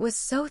 but it was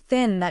so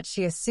thin that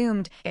she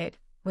assumed it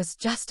was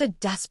just a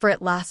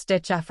desperate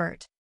last-ditch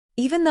effort.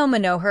 Even though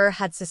Manohar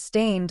had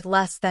sustained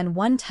less than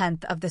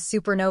 1/10 of the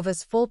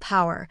supernova's full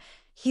power,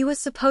 he was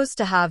supposed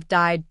to have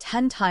died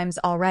 10 times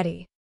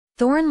already.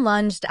 Thorn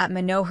lunged at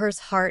Manohar's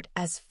heart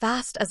as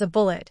fast as a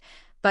bullet,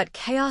 but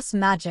chaos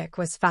magic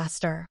was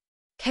faster.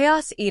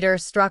 Chaos Eater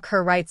struck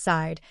her right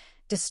side,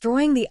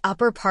 destroying the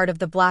upper part of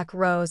the Black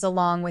Rose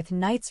along with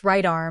Night's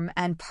right arm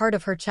and part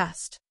of her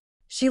chest.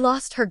 She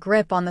lost her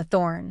grip on the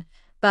thorn,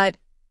 but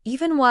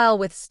even while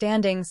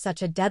withstanding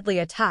such a deadly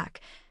attack,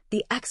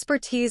 the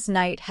expertise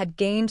Night had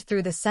gained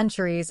through the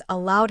centuries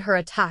allowed her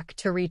attack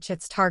to reach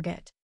its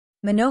target.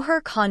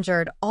 Manohar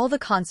conjured all the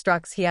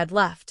constructs he had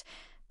left,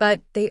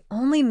 but they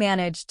only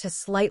managed to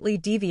slightly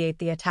deviate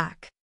the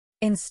attack.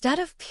 Instead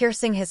of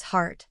piercing his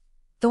heart,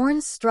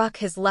 Thorn struck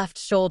his left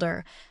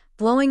shoulder,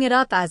 blowing it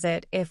up as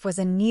if was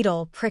a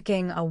needle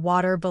pricking a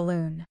water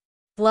balloon.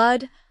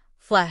 Blood,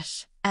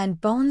 flesh,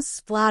 and bones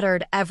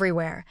splattered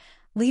everywhere,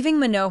 leaving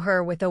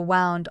Manohar with a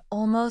wound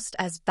almost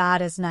as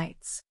bad as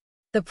Night's.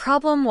 The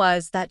problem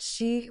was that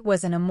she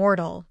was an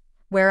immortal,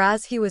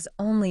 whereas he was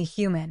only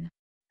human.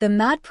 The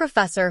mad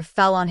professor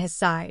fell on his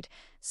side,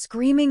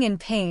 screaming in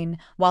pain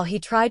while he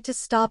tried to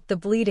stop the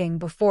bleeding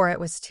before it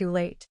was too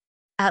late.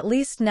 At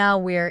least now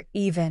we're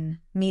even,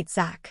 meat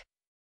sack.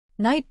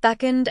 Night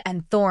beckoned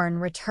and Thorn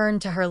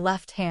returned to her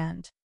left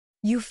hand.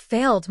 You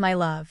failed, my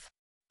love.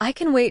 I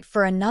can wait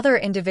for another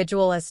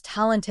individual as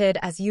talented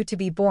as you to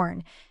be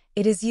born.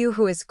 It is you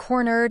who is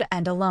cornered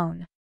and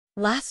alone.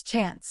 Last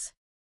chance.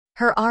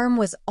 Her arm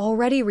was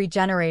already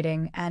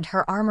regenerating and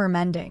her armor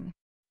mending.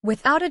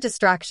 Without a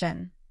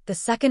distraction, the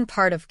second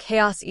part of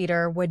Chaos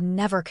Eater would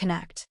never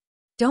connect.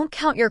 Don't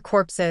count your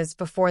corpses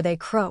before they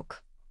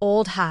croak,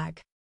 old hag.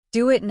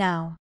 Do it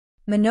now.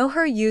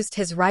 Manohar used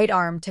his right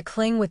arm to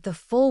cling with the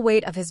full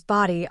weight of his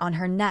body on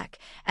her neck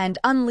and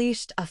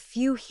unleashed a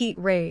few heat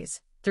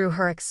rays through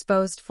her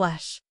exposed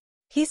flesh.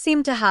 He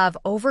seemed to have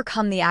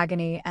overcome the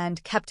agony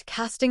and kept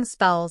casting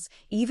spells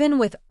even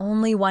with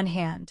only one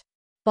hand.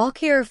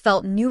 Balkir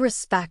felt new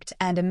respect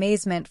and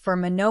amazement for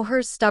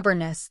Manohar's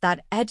stubbornness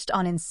that edged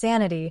on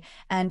insanity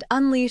and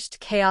unleashed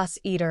Chaos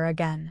Eater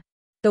again.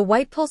 The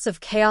white pulse of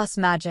chaos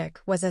magic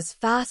was as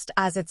fast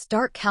as its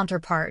dark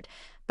counterpart,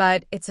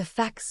 but its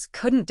effects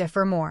couldn't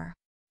differ more.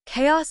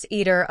 Chaos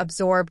Eater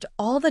absorbed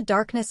all the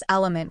darkness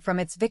element from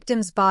its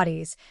victims'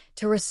 bodies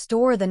to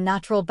restore the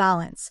natural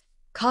balance,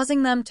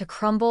 causing them to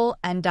crumble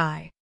and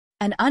die.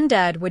 An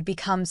undead would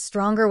become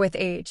stronger with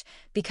age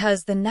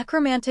because the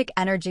necromantic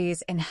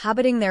energies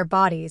inhabiting their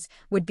bodies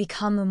would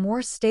become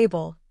more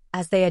stable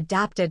as they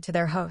adapted to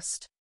their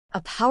host.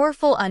 A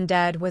powerful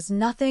undead was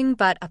nothing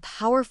but a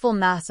powerful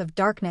mass of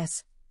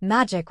darkness,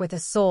 magic with a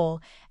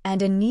soul,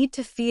 and a need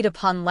to feed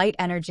upon light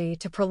energy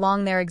to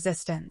prolong their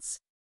existence.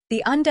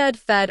 The undead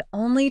fed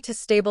only to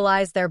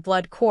stabilize their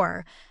blood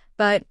core,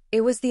 but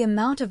it was the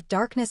amount of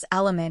darkness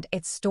element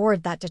it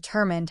stored that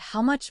determined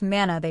how much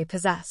mana they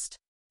possessed.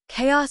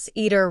 Chaos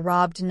Eater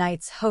robbed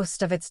Night's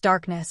host of its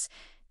darkness,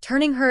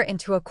 turning her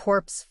into a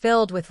corpse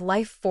filled with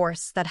life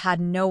force that had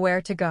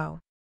nowhere to go.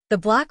 The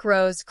black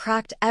rose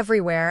cracked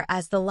everywhere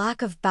as the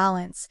lack of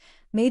balance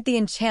made the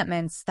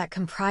enchantments that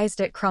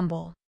comprised it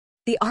crumble.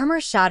 The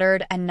armor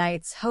shattered and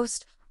Night's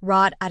host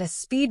wrought at a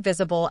speed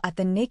visible at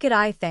the naked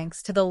eye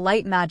thanks to the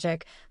light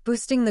magic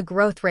boosting the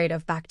growth rate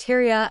of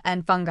bacteria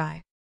and fungi.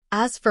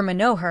 As for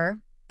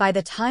Manohar, by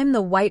the time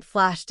the white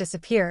flash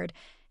disappeared,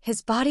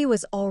 his body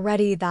was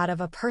already that of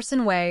a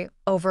person way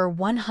over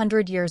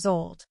 100 years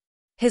old.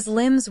 His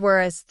limbs were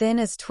as thin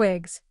as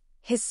twigs,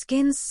 his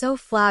skin so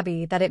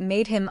flabby that it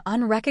made him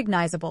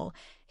unrecognizable,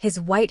 his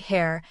white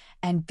hair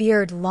and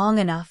beard long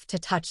enough to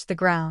touch the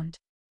ground.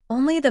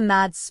 Only the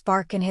mad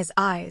spark in his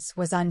eyes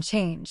was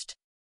unchanged.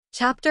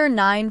 Chapter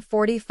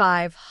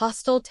 945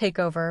 Hostile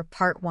Takeover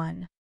Part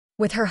 1.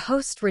 With her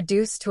host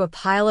reduced to a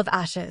pile of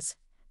ashes,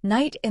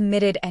 Night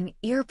emitted an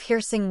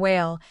ear-piercing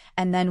wail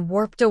and then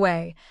warped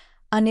away,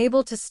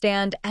 unable to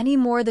stand any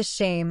more the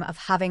shame of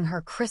having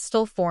her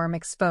crystal form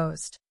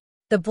exposed.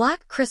 The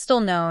black crystal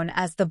known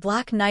as the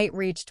Black Knight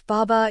reached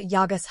Baba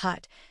Yaga's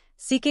hut,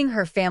 seeking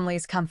her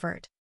family's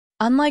comfort.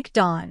 Unlike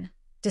Dawn,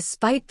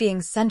 despite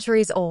being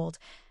centuries old,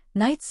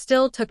 Night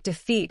still took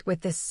defeat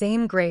with the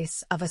same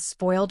grace of a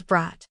spoiled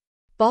brat.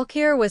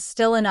 Balkir was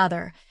still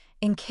another,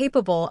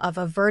 incapable of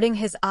averting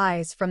his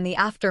eyes from the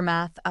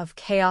aftermath of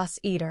Chaos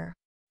Eater.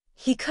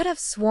 He could have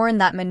sworn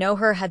that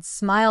Manohar had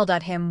smiled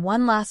at him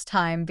one last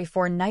time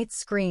before Night's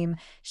scream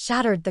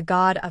shattered the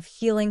god of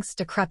healing's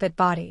decrepit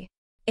body.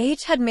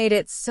 Age had made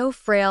it so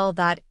frail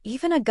that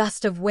even a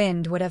gust of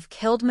wind would have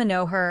killed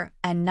Manohar,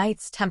 and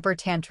Night's temper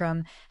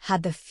tantrum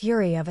had the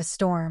fury of a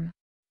storm.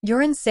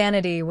 Your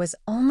insanity was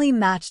only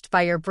matched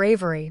by your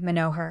bravery,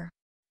 Manohar.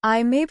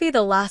 I may be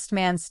the last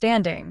man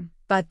standing,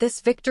 but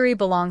this victory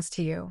belongs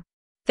to you.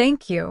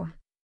 Thank you.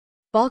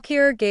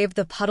 Balkir gave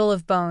the puddle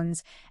of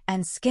bones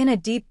and skin a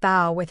deep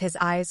bow with his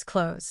eyes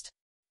closed.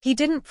 He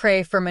didn't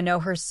pray for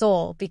Manohar's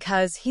soul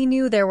because he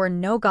knew there were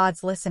no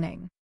gods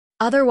listening.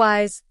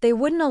 Otherwise, they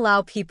wouldn't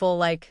allow people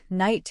like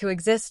Night to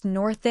exist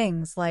nor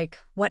things like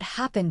what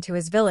happened to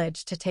his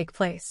village to take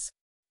place.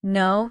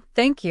 No,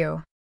 thank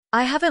you.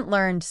 I haven't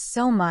learned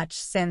so much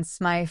since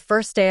my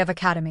first day of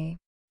academy.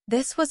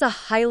 This was a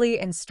highly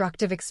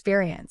instructive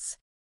experience.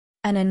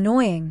 An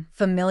annoying,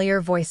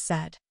 familiar voice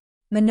said.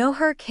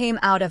 Manohar came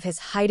out of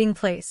his hiding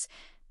place,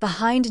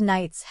 behind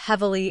Night's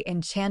heavily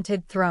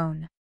enchanted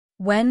throne.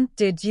 When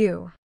did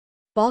you?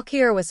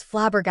 Balkir was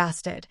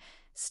flabbergasted,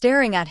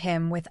 staring at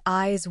him with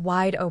eyes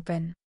wide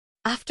open.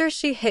 After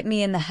she hit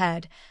me in the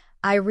head,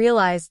 I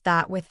realized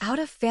that without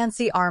a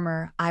fancy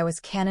armor, I was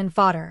cannon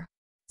fodder.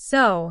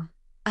 So,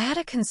 I had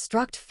a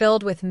construct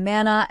filled with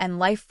mana and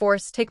life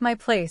force take my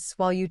place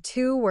while you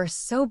two were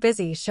so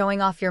busy showing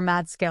off your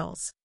mad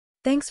skills.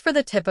 Thanks for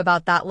the tip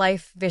about that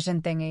life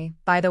vision thingy,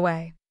 by the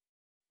way.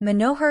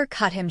 Manohar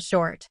cut him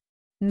short.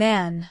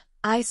 Man,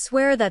 I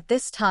swear that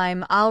this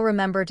time I'll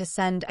remember to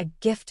send a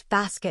gift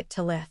basket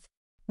to Lith.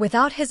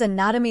 Without his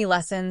anatomy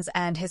lessons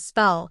and his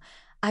spell,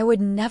 I would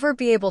never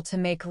be able to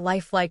make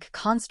lifelike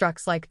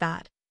constructs like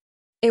that.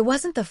 It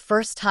wasn't the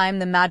first time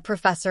the mad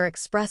professor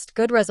expressed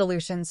good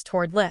resolutions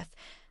toward Lith,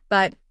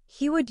 but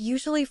he would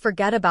usually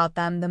forget about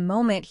them the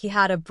moment he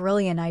had a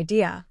brilliant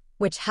idea,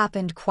 which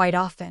happened quite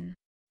often.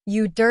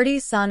 You dirty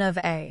son of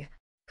a.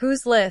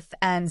 Who's Lith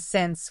and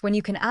since when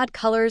you can add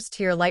colors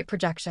to your light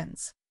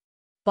projections?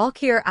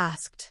 Balkir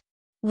asked.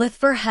 Lith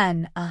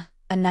Verhen,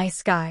 a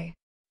nice guy.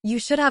 You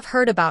should have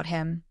heard about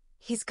him.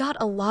 He's got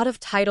a lot of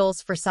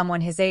titles for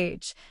someone his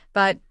age,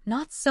 but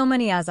not so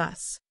many as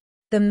us.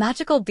 The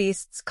magical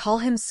beasts call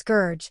him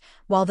Scourge,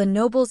 while the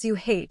nobles you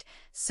hate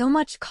so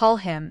much call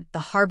him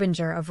the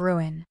Harbinger of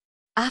Ruin.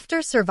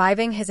 After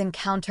surviving his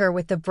encounter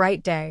with the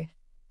Bright Day,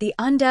 the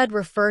undead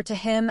refer to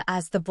him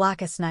as the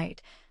Blackest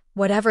Night,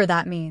 whatever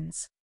that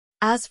means.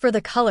 As for the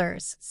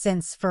colors,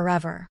 since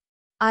forever,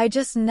 I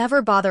just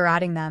never bother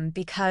adding them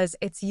because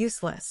it's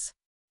useless.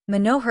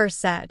 Manohar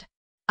said,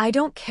 I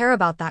don't care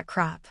about that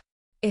crap.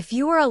 If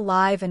you are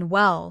alive and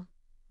well,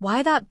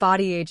 why that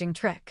body-aging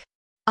trick?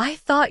 I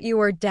thought you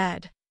were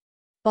dead.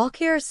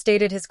 Balkir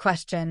stated his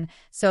question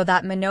so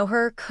that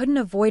Manohar couldn't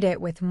avoid it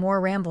with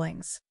more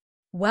ramblings.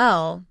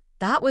 Well,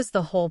 that was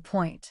the whole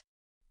point.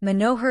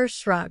 Manohar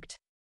shrugged.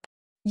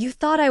 You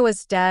thought I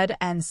was dead,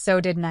 and so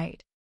did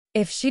Night.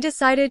 If she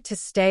decided to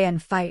stay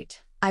and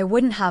fight, I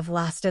wouldn't have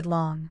lasted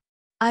long.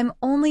 I'm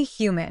only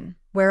human,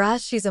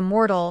 whereas she's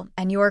immortal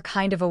and you're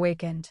kind of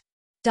awakened.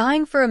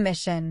 Dying for a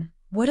mission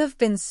would have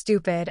been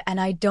stupid, and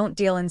I don't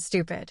deal in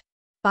stupid.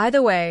 By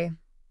the way,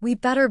 we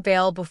better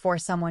bail before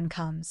someone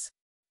comes.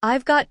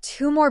 I've got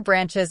 2 more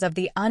branches of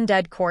the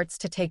undead courts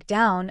to take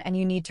down, and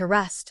you need to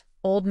rest,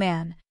 old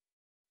man.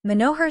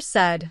 Manohar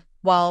said,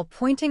 while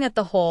pointing at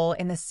the hole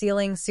in the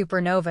ceiling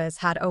supernovas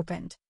had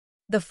opened.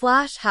 The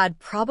flash had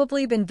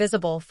probably been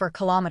visible for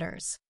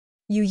kilometers.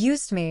 You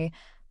used me,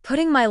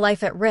 putting my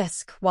life at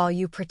risk while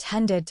you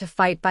pretended to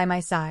fight by my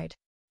side.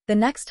 The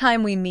next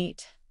time we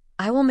meet,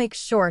 I will make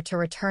sure to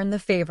return the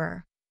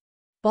favor.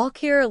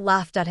 Balkir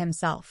laughed at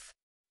himself.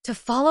 To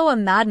follow a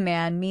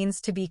madman means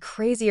to be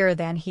crazier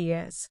than he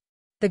is.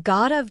 The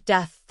god of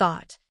death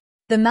thought.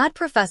 The mad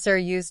professor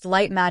used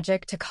light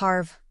magic to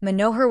carve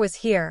Manohar was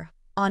here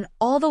on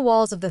all the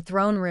walls of the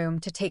throne room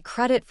to take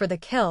credit for the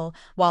kill,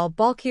 while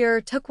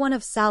Balkir took one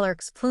of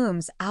Salark's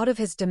plumes out of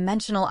his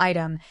dimensional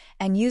item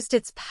and used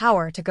its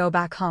power to go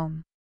back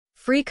home.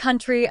 Free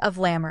country of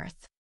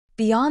Lamerth.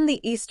 Beyond the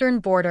eastern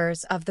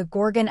borders of the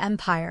Gorgon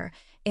Empire,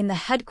 in the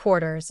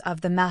headquarters of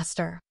the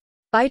Master.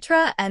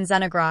 Baitra and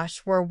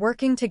Xenagrosh were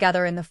working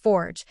together in the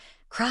forge,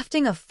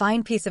 crafting a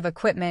fine piece of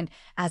equipment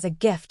as a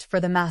gift for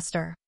the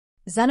Master.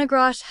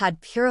 Xenagrosh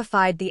had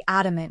purified the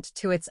adamant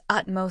to its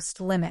utmost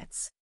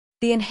limits.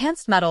 The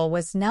enhanced metal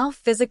was now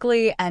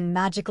physically and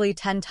magically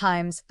 10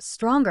 times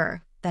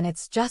stronger than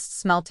its just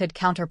smelted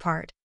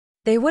counterpart.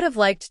 They would have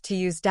liked to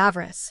use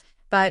Davris,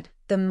 but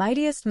the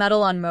mightiest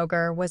metal on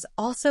Mogar was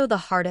also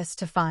the hardest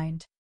to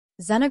find.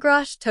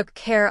 Xenagrosh took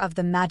care of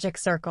the magic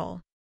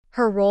circle.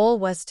 Her role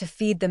was to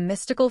feed the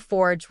mystical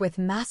forge with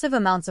massive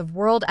amounts of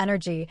world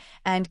energy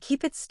and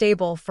keep it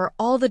stable for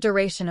all the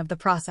duration of the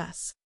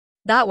process.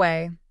 That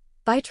way,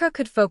 Baitra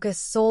could focus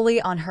solely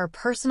on her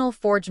personal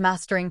forge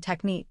mastering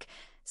technique,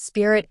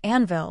 Spirit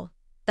Anvil,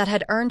 that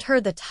had earned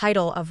her the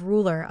title of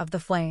Ruler of the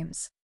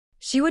Flames.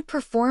 She would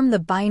perform the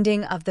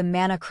binding of the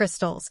mana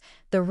crystals,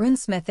 the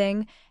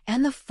runesmithing,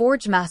 and the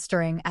forge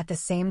mastering at the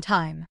same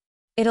time.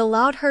 It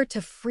allowed her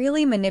to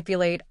freely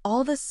manipulate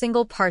all the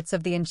single parts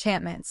of the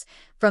enchantments,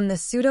 from the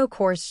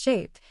pseudo-core's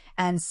shape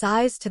and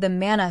size to the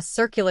mana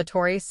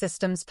circulatory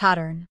system's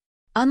pattern.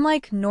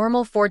 Unlike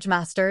normal forge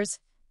masters,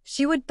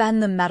 she would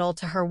bend the metal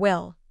to her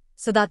will,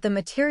 so that the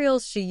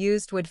materials she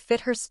used would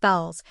fit her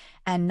spells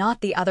and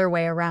not the other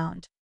way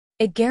around.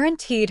 It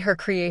guaranteed her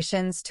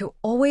creations to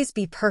always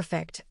be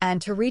perfect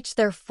and to reach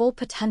their full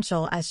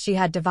potential as she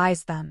had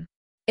devised them.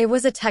 It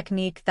was a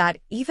technique that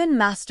even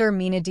Master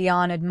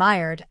Menadion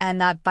admired and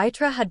that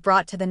Baitra had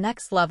brought to the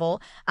next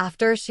level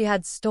after she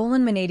had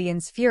stolen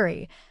Menadian's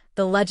Fury,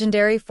 the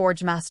legendary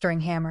forge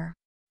mastering hammer.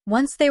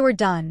 Once they were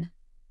done,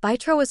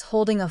 Baitra was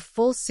holding a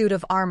full suit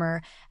of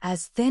armor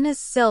as thin as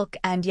silk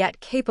and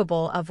yet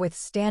capable of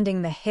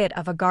withstanding the hit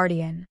of a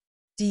guardian.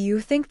 Do you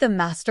think the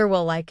master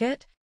will like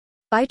it?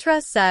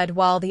 Baitra said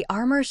while the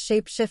armor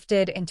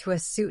shapeshifted into a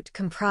suit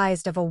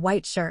comprised of a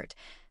white shirt,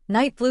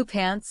 night blue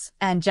pants,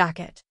 and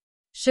jacket.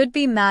 Should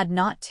be mad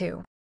not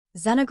to.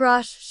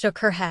 Xenagrosh shook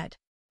her head.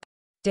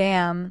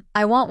 Damn,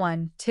 I want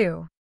one,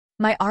 too.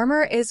 My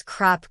armor is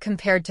crap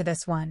compared to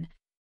this one.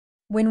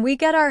 When we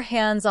get our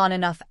hands on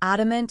enough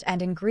adamant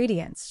and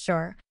ingredients,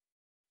 sure.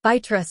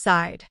 Baitra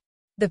sighed.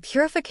 The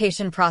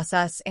purification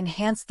process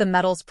enhanced the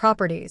metal's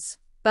properties,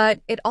 but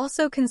it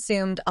also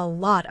consumed a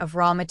lot of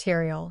raw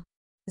material.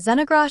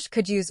 Xenagrosh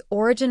could use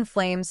origin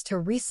flames to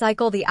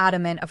recycle the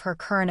adamant of her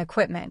current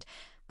equipment,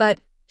 but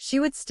she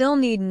would still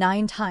need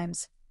 9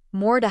 times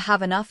more to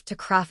have enough to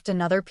craft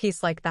another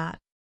piece like that.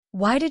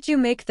 Why did you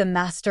make the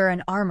master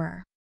an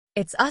armor?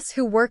 It's us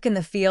who work in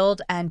the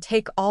field and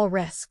take all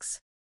risks.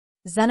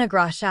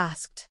 Xenagrosh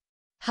asked.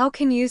 How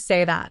can you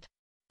say that?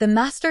 The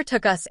master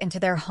took us into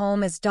their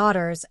home as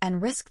daughters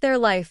and risked their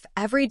life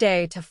every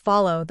day to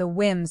follow the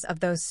whims of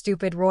those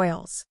stupid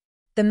royals.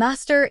 The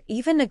master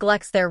even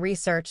neglects their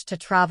research to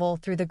travel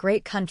through the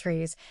great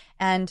countries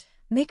and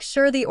make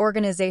sure the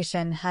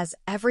organization has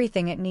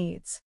everything it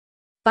needs.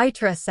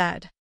 Baitra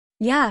said.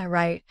 Yeah,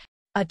 right.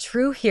 A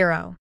true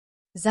hero.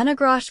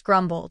 Xenagrosh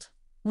grumbled,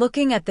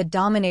 looking at the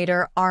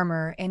Dominator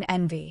armor in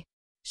envy.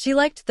 She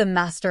liked the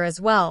master as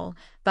well,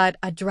 but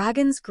a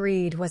dragon's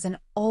greed was an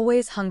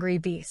always hungry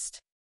beast.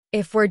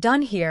 If we're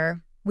done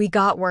here, we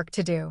got work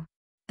to do.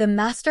 The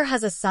master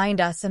has assigned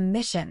us a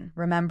mission,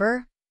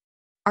 remember?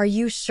 Are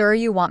you sure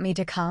you want me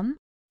to come?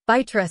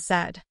 Baitra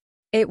said.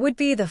 It would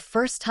be the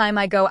first time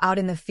I go out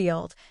in the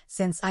field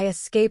since I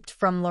escaped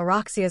from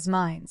Laroxia's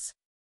mines.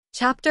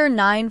 Chapter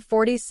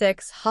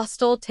 946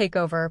 Hostile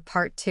Takeover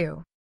Part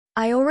 2.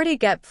 I already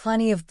get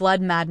plenty of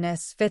blood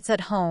madness fits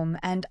at home,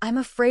 and I'm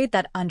afraid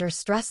that under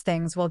stress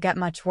things will get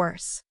much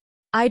worse.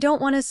 I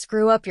don't want to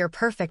screw up your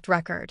perfect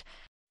record,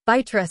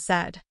 Baitra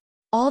said.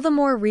 All the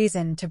more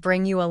reason to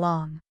bring you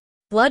along.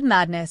 Blood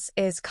madness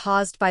is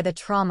caused by the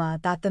trauma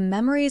that the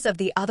memories of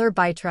the other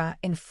Baitra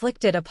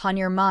inflicted upon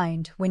your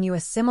mind when you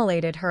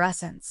assimilated her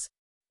essence.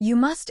 You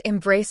must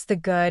embrace the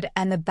good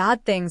and the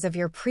bad things of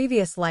your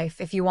previous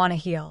life if you want to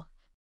heal.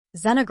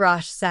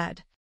 Xenagrosh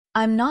said.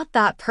 I'm not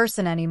that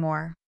person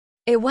anymore.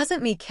 It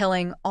wasn't me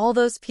killing all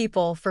those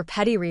people for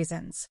petty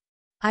reasons.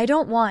 I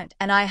don't want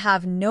and I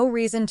have no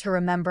reason to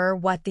remember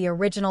what the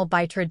original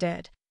Baitra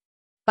did.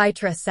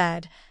 Baitra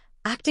said,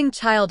 acting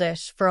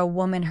childish for a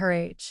woman her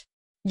age.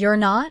 You're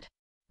not?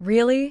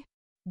 Really?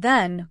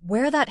 Then,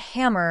 where that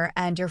hammer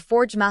and your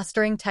forge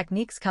mastering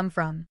techniques come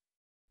from?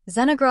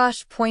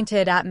 Xenagrosh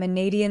pointed at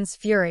Menadian's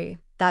fury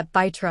that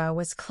Baitra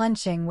was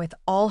clenching with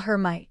all her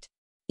might.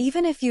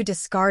 Even if you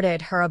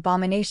discarded her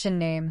abomination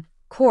name,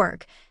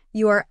 Korg,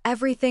 you are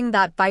everything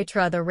that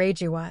Baitra the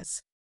Ragey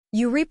was.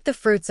 You reap the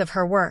fruits of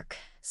her work,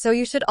 so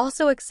you should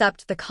also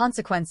accept the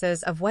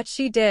consequences of what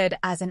she did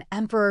as an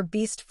emperor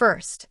beast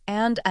first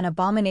and an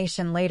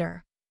abomination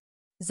later.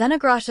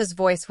 Xenagrosh's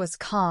voice was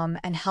calm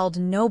and held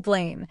no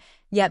blame,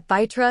 yet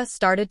Baitra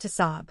started to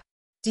sob.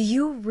 Do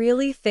you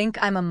really think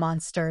I'm a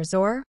monster,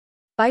 Zor?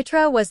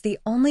 Baitra was the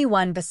only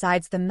one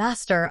besides the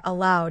master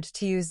allowed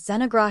to use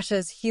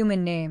Xenagrosh's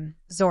human name,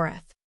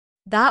 Zorath.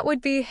 That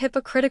would be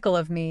hypocritical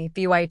of me,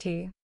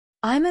 Byt.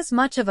 I'm as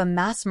much of a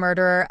mass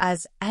murderer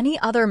as any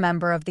other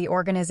member of the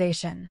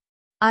organization.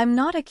 I'm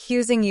not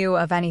accusing you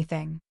of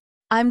anything.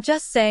 I'm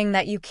just saying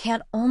that you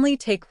can't only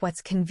take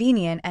what's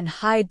convenient and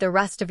hide the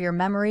rest of your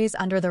memories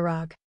under the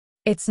rug.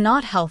 It's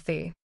not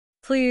healthy.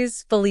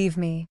 Please believe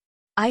me.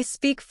 I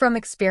speak from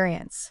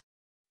experience.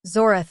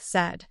 Zorath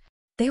said.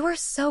 They were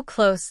so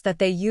close that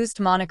they used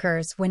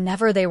monikers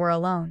whenever they were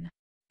alone.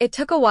 It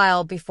took a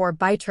while before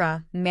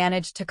Baitra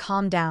managed to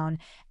calm down,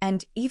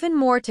 and even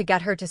more to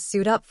get her to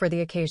suit up for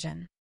the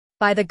occasion.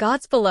 By the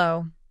gods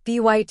below,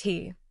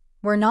 Byt,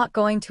 we're not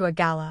going to a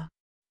gala.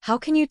 How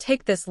can you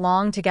take this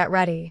long to get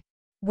ready?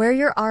 Wear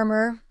your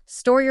armor,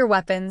 store your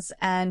weapons,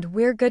 and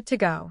we're good to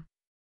go.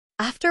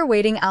 After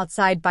waiting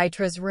outside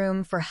Baitra's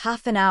room for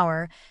half an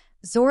hour,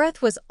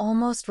 Zorath was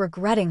almost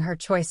regretting her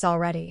choice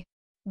already.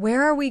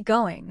 Where are we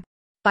going?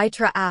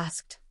 Baitra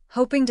asked,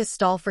 hoping to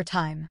stall for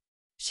time.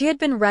 She had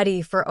been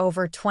ready for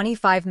over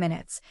 25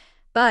 minutes,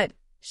 but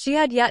she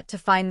had yet to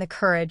find the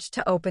courage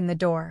to open the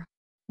door.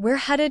 We're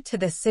headed to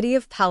the city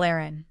of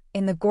Palarin,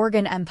 in the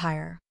Gorgon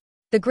Empire.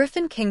 The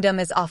Griffin Kingdom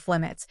is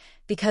off-limits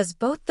because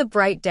both the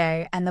Bright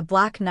Day and the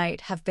Black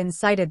Night have been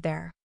sighted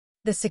there.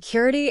 The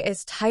security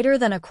is tighter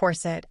than a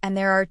corset and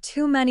there are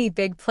too many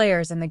big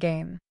players in the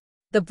game.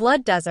 The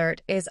Blood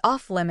Desert is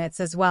off-limits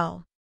as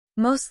well.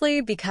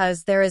 Mostly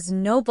because there is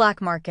no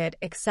black market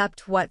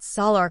except what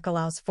Salark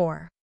allows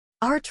for.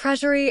 Our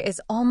treasury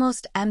is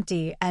almost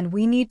empty and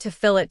we need to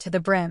fill it to the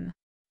brim.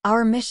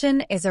 Our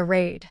mission is a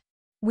raid.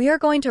 We are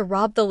going to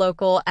rob the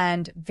local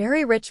and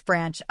very rich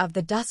branch of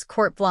the Dusk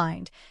Court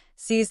Blind,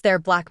 seize their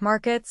black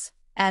markets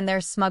and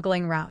their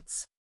smuggling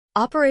routes.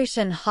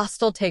 Operation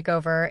Hostile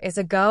Takeover is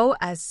a go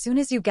as soon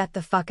as you get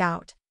the fuck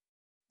out.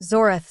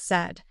 Zorath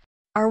said.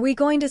 Are we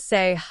going to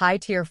say hi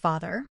to your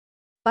father?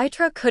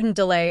 Baitra couldn't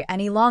delay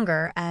any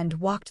longer and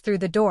walked through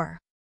the door.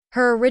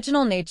 Her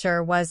original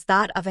nature was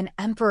that of an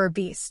emperor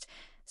beast,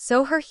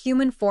 so her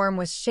human form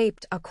was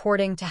shaped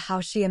according to how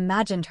she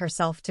imagined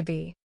herself to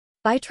be.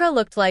 Baitra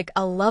looked like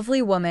a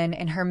lovely woman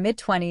in her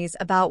mid-20s,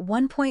 about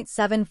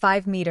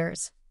 1.75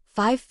 meters,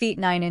 5 feet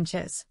 9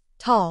 inches,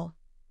 tall,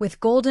 with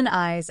golden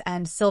eyes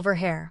and silver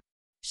hair.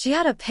 She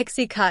had a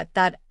pixie cut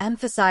that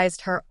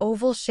emphasized her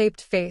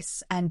oval-shaped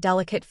face and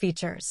delicate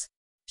features.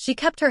 She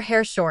kept her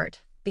hair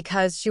short,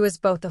 because she was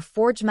both a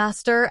forge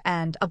master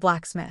and a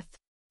blacksmith.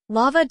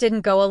 Lava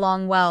didn't go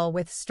along well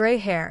with stray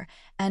hair,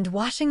 and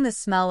washing the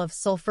smell of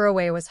sulfur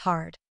away was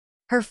hard.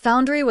 Her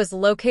foundry was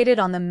located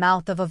on the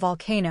mouth of a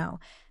volcano,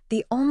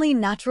 the only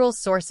natural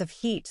source of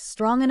heat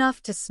strong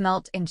enough to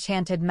smelt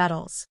enchanted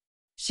metals.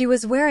 She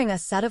was wearing a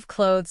set of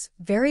clothes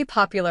very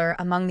popular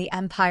among the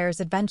Empire's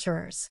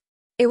adventurers.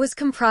 It was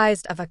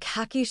comprised of a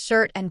khaki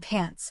shirt and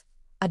pants,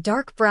 a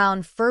dark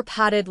brown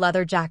fur-padded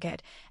leather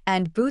jacket,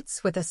 and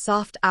boots with a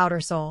soft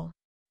outer sole.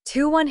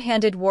 2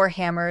 one-handed war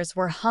hammers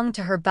were hung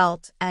to her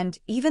belt, and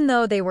even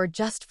though they were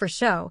just for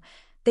show,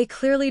 they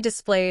clearly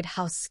displayed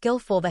how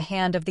skillful the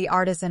hand of the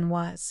artisan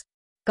was.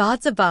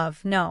 Gods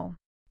above, no.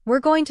 We're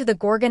going to the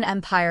Gorgon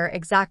Empire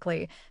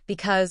exactly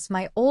because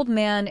my old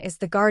man is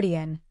the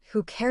guardian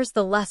who cares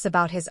the less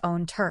about his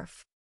own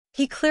turf.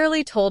 He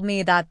clearly told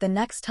me that the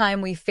next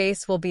time we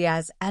face will be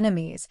as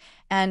enemies,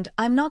 and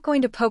I'm not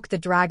going to poke the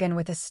dragon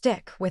with a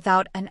stick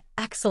without an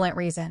excellent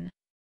reason.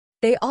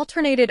 They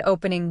alternated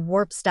opening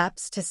warp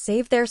steps to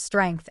save their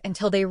strength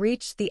until they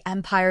reached the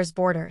Empire's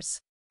borders.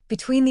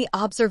 Between the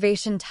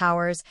observation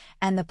towers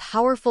and the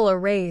powerful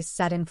arrays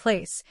set in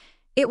place,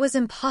 it was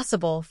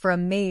impossible for a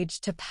mage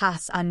to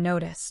pass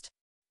unnoticed.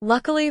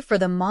 Luckily for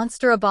the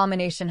monster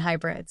abomination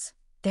hybrids,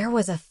 there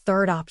was a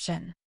third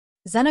option.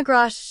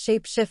 Xenogrash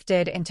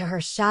shapeshifted into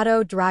her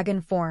shadow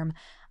dragon form,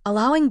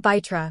 allowing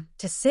Baitra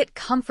to sit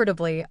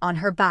comfortably on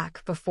her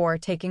back before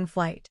taking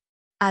flight.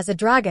 As a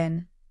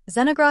dragon,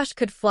 Xenogrash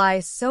could fly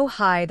so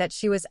high that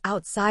she was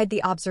outside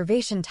the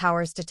observation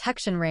tower's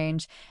detection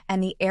range,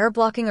 and the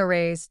air-blocking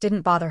arrays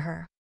didn't bother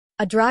her.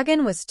 A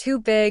dragon was too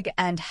big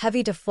and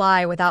heavy to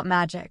fly without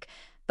magic,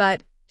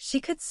 but she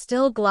could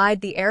still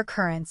glide the air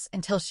currents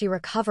until she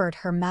recovered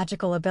her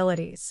magical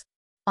abilities.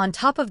 On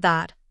top of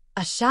that,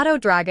 a shadow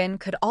dragon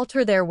could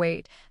alter their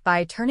weight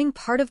by turning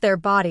part of their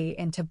body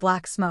into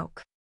black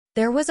smoke.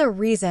 There was a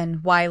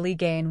reason why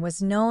Ligane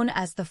was known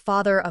as the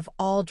father of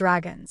all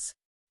dragons.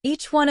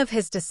 Each one of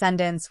his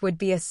descendants would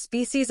be a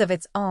species of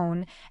its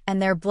own,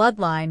 and their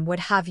bloodline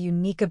would have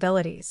unique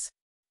abilities.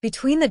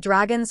 Between the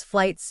dragon's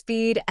flight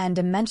speed and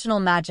dimensional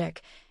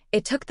magic,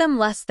 it took them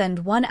less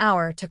than 1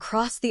 hour to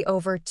cross the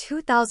over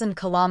 2,000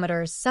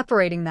 kilometers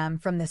separating them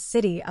from the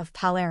city of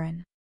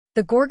Palarin.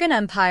 The Gorgon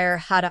Empire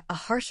had a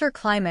harsher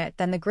climate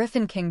than the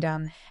Griffin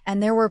Kingdom,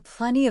 and there were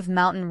plenty of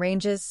mountain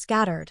ranges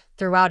scattered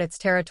throughout its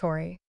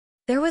territory.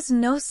 There was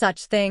no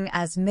such thing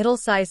as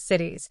middle-sized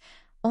cities,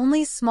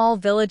 only small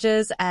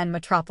villages and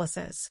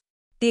metropolises.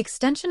 The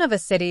extension of a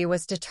city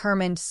was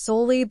determined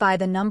solely by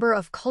the number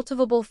of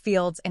cultivable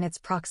fields in its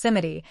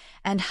proximity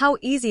and how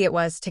easy it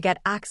was to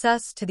get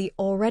access to the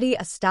already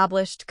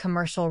established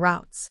commercial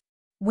routes.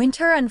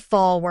 Winter and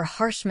fall were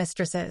harsh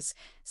mistresses,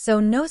 so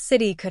no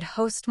city could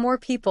host more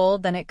people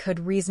than it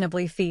could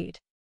reasonably feed.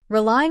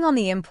 Relying on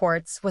the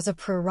imports was a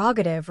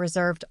prerogative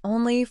reserved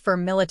only for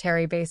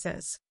military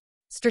bases.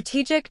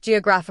 Strategic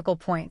geographical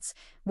points,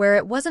 where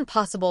it wasn't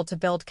possible to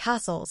build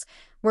castles,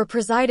 were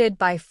presided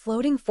by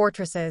floating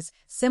fortresses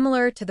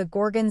similar to the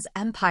Gorgon's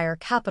empire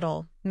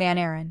capital,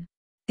 Manarin.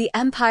 The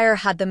empire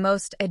had the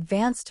most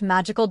advanced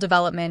magical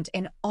development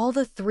in all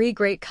the 3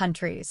 great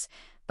countries,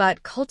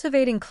 but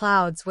cultivating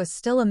clouds was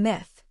still a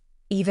myth,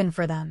 even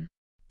for them.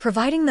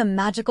 Providing the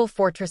magical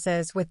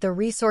fortresses with the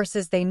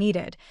resources they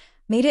needed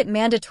made it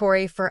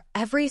mandatory for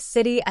every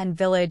city and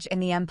village in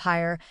the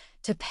empire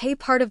to pay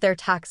part of their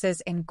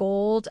taxes in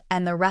gold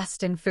and the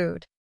rest in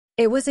food.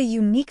 It was a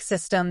unique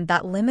system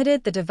that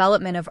limited the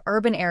development of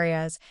urban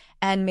areas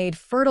and made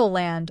fertile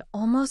land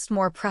almost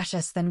more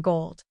precious than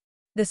gold.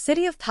 The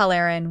city of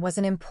Palarin was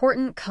an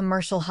important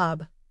commercial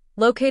hub,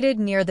 located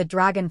near the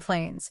Dragon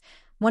Plains,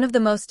 one of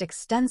the most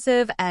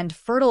extensive and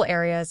fertile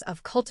areas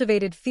of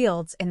cultivated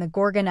fields in the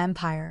Gorgon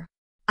Empire.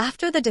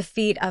 After the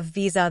defeat of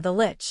Visa the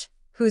Lich,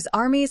 whose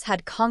armies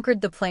had conquered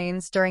the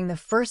plains during the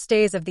first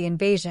days of the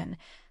invasion,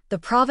 the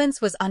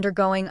province was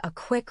undergoing a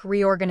quick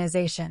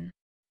reorganization.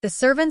 The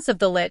servants of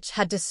the Lich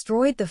had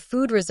destroyed the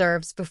food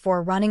reserves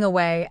before running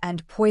away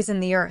and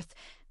poisoned the earth,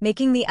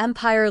 making the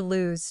empire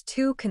lose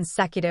 2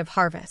 consecutive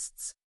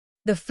harvests.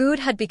 The food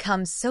had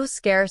become so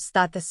scarce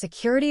that the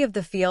security of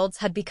the fields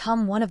had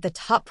become one of the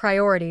top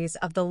priorities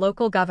of the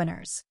local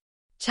governors.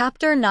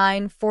 Chapter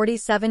 9,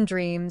 47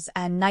 Dreams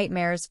and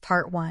Nightmares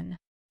Part 1.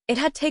 It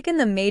had taken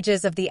the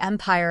mages of the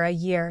empire a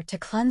year to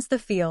cleanse the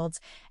fields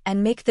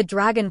and make the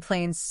Dragon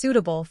Plains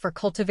suitable for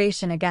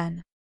cultivation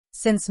again.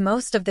 Since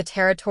most of the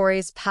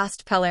territories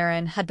past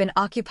Palarin had been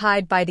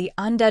occupied by the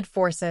undead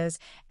forces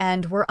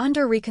and were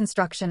under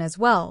reconstruction as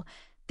well,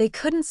 they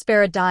couldn't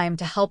spare a dime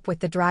to help with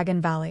the Dragon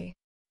Valley.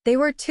 They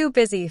were too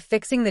busy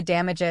fixing the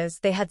damages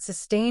they had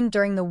sustained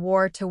during the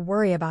war to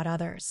worry about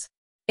others.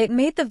 It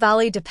made the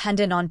valley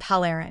dependent on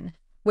Palarin,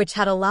 which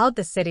had allowed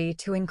the city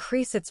to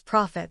increase its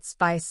profits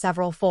by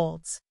several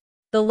folds.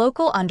 The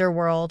local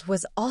underworld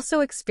was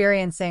also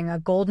experiencing a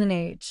golden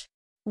age.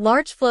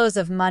 Large flows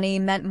of money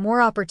meant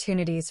more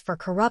opportunities for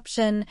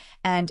corruption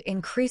and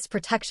increased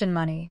protection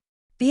money.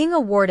 Being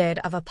awarded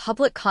of a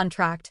public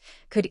contract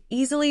could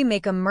easily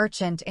make a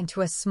merchant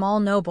into a small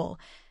noble.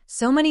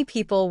 So many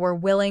people were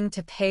willing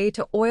to pay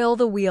to oil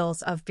the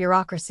wheels of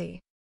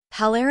bureaucracy.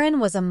 Palarin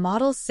was a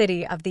model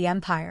city of the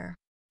empire.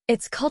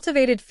 Its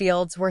cultivated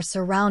fields were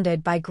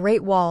surrounded by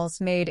great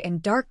walls made in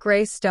dark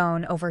gray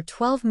stone over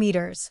 12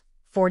 meters,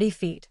 40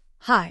 feet,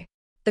 high.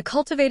 The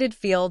cultivated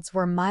fields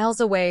were miles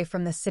away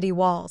from the city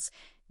walls,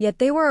 yet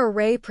they were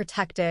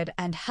array-protected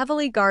and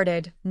heavily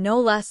guarded, no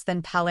less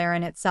than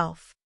Palarin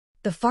itself.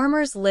 The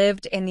farmers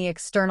lived in the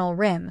external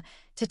rim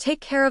to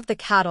take care of the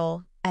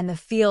cattle and the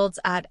fields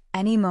at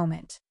any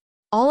moment.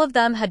 All of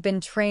them had been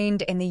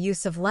trained in the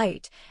use of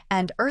light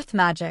and earth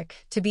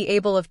magic to be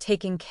able of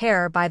taking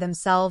care by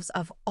themselves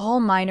of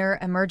all minor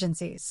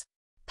emergencies.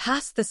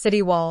 Past the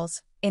city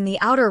walls, in the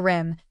outer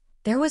rim,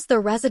 There was the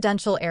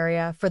residential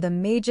area for the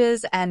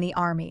mages and the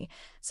army,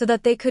 so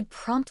that they could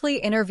promptly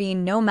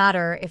intervene no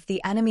matter if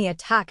the enemy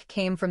attack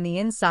came from the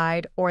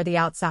inside or the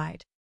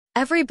outside.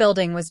 Every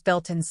building was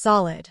built in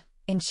solid,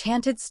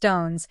 enchanted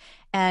stones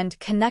and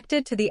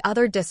connected to the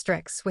other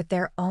districts with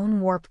their own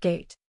warp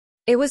gate.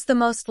 It was the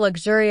most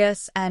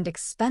luxurious and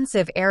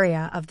expensive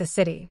area of the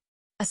city.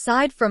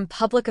 Aside from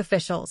public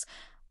officials,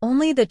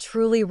 only the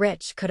truly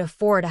rich could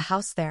afford a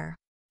house there.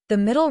 The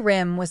Middle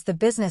Rim was the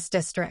business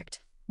district,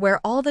 where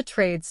all the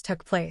trades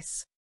took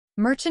place.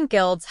 Merchant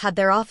guilds had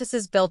their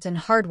offices built in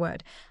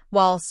hardwood,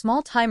 while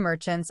small-time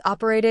merchants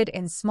operated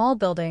in small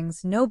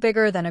buildings no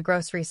bigger than a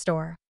grocery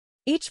store.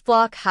 Each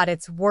block had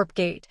its warp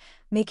gate,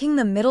 making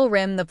the Middle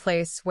Rim the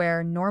place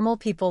where normal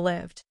people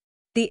lived.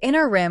 The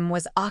Inner Rim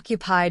was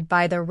occupied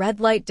by the red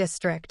light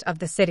district of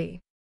the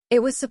city. It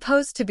was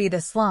supposed to be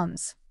the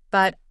slums,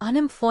 but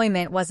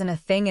unemployment wasn't a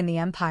thing in the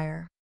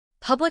Empire.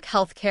 Public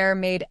health care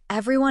made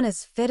everyone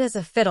as fit as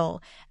a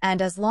fiddle,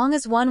 and as long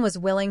as one was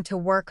willing to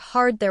work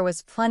hard there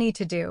was plenty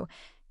to do,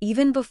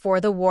 even before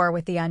the war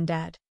with the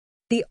undead.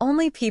 The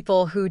only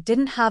people who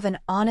didn't have an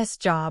honest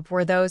job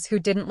were those who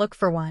didn't look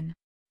for one.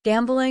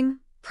 Gambling,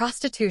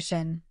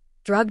 prostitution,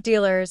 drug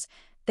dealers,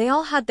 they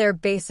all had their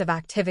base of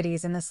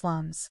activities in the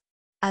slums.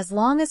 As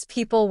long as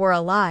people were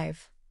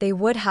alive, they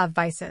would have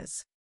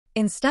vices.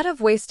 Instead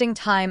of wasting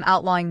time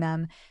outlawing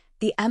them,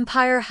 the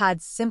Empire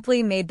had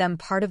simply made them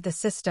part of the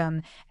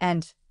system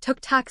and took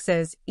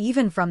taxes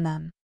even from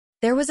them.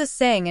 There was a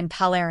saying in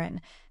Palarin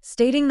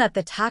stating that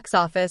the tax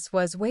office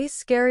was way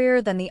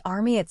scarier than the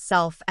army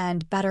itself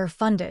and better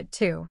funded,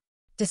 too.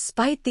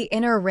 Despite the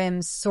Inner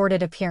Rim's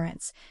sordid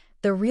appearance,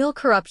 the real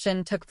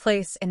corruption took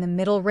place in the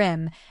Middle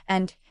Rim,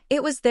 and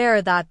it was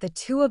there that the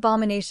two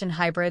abomination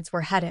hybrids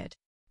were headed.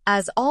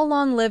 As all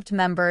long-lived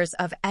members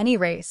of any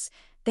race,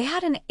 they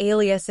had an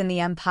alias in the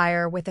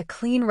Empire with a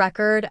clean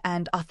record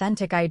and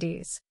authentic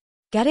IDs.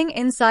 Getting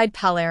inside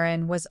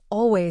Palarin was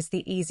always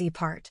the easy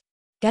part.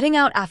 Getting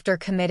out after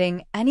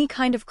committing any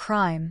kind of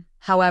crime,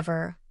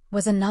 however,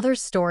 was another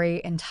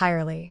story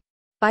entirely.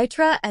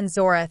 Baitra and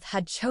Zoreth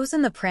had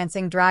chosen the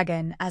Prancing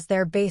Dragon as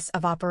their base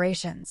of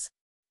operations.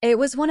 It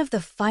was one of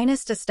the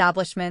finest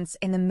establishments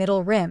in the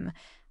Middle Rim,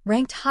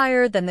 ranked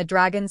higher than the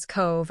Dragon's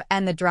Cove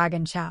and the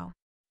Dragon Chow.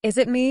 Is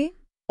it me?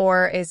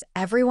 Or is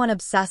everyone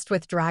obsessed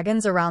with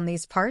dragons around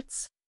these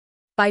parts?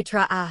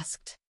 Baitra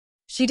asked.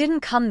 She didn't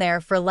come there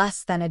for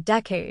less than a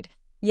decade,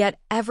 yet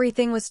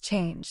everything was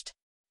changed.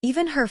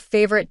 Even her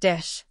favorite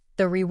dish,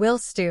 the Rewill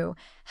stew,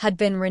 had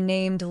been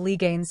renamed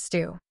Ligane's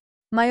stew.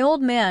 My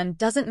old man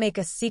doesn't make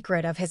a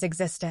secret of his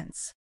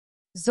existence.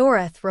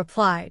 Zoreth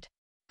replied.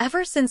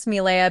 Ever since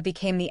Milea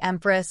became the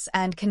Empress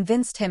and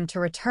convinced him to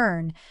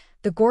return,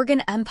 the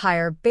Gorgon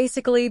Empire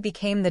basically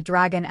became the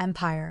Dragon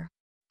Empire.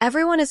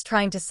 Everyone is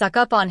trying to suck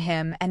up on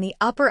him, and the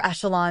upper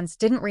echelons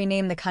didn't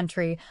rename the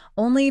country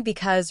only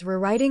because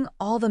rewriting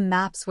all the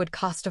maps would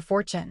cost a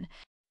fortune.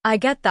 I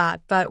get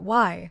that, but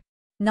why?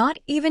 Not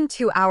even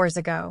 2 hours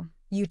ago,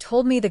 you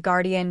told me the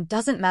Guardian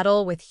doesn't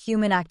meddle with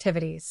human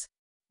activities.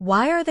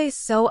 Why are they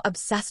so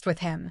obsessed with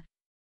him?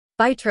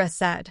 Baitra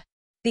said.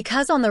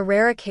 Because on the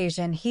rare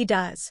occasion he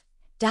does,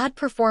 Dad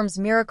performs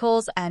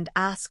miracles and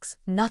asks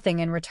nothing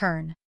in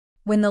return.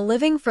 When the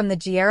living from the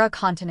Giera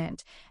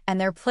continent and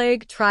their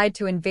plague tried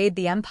to invade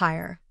the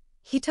Empire,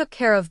 he took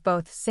care of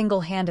both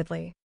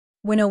single-handedly.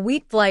 When a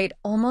wheat blight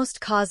almost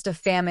caused a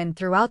famine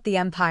throughout the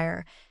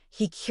Empire,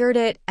 he cured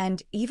it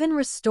and even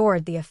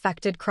restored the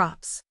affected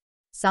crops.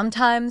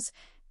 Sometimes,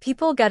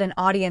 people get an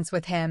audience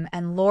with him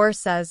and lore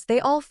says they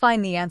all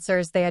find the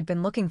answers they had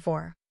been looking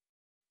for.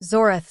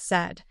 Zoreth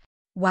said,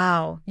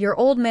 Wow, your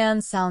old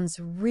man sounds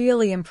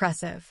really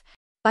impressive.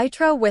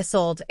 Baitra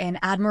whistled in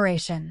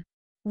admiration.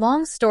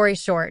 Long story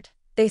short,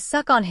 they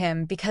suck on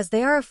him because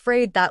they are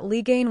afraid that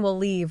Ligane will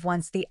leave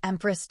once the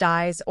Empress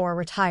dies or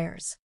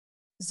retires.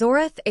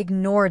 Zoreth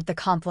ignored the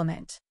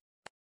compliment.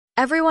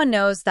 Everyone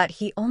knows that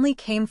he only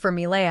came for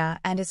Milea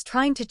and is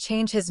trying to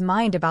change his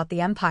mind about the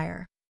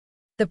Empire.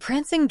 The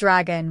Prancing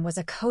Dragon was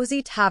a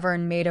cozy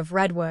tavern made of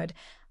redwood,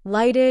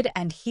 lighted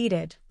and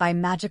heated by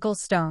magical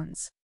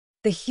stones.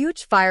 The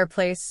huge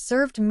fireplace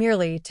served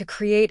merely to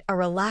create a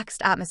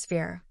relaxed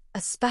atmosphere,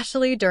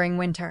 especially during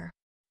winter.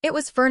 It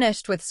was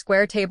furnished with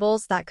square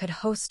tables that could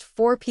host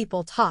 4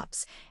 people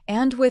tops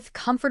and with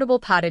comfortable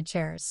padded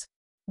chairs.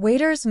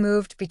 Waiters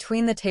moved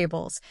between the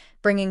tables,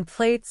 bringing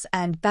plates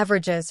and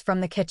beverages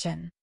from the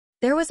kitchen.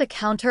 There was a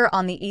counter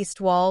on the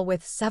east wall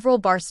with several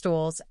bar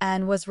stools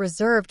and was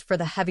reserved for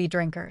the heavy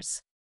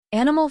drinkers.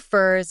 Animal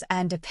furs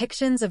and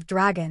depictions of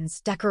dragons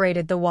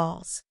decorated the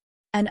walls.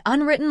 An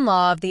unwritten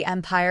law of the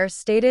Empire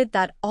stated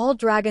that all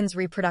dragons'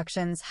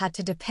 reproductions had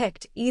to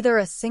depict either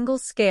a single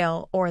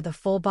scale or the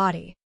full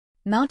body.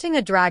 Mounting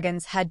a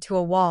dragon's head to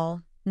a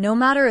wall, no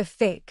matter if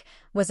fake,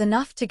 was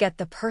enough to get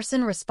the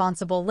person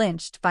responsible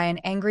lynched by an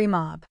angry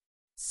mob.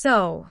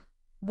 So,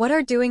 what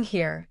are doing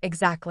here,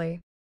 exactly?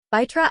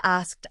 Baitra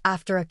asked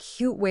after a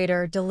cute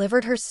waiter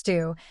delivered her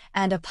stew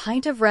and a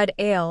pint of red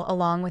ale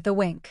along with a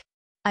wink.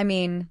 I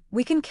mean,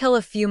 we can kill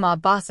a few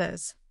mob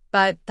bosses,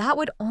 but that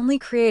would only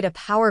create a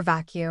power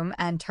vacuum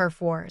and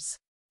turf wars.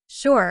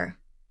 Sure,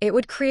 it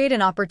would create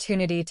an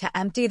opportunity to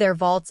empty their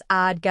vaults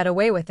and get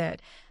away with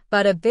it,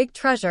 but a big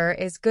treasure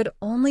is good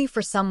only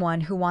for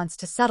someone who wants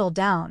to settle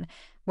down,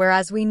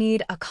 whereas we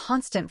need a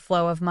constant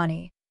flow of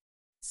money.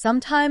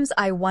 Sometimes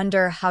I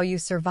wonder how you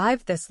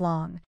survived this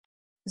long.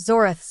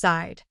 Zorath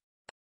sighed.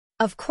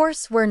 Of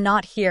course, we're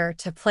not here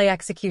to play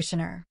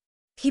executioner.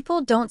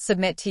 People don't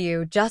submit to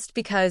you just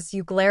because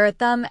you glare at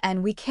them,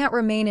 and we can't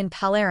remain in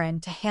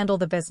Palarin to handle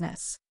the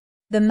business.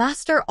 The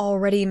master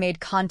already made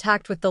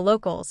contact with the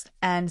locals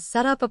and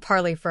set up a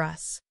parley for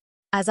us.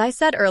 As I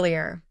said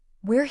earlier,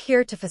 we're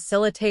here to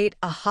facilitate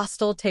a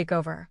hostile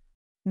takeover.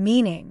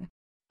 Meaning?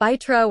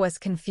 Baitra was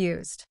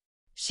confused.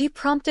 She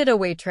prompted a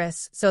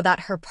waitress so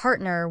that her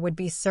partner would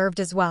be served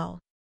as well.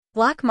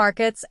 Black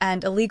markets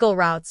and illegal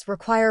routes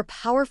require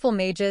powerful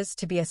mages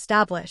to be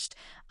established,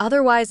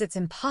 otherwise it's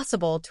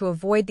impossible to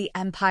avoid the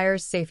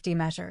Empire's safety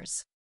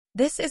measures.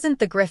 This isn't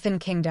the Griffin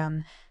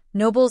Kingdom.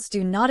 Nobles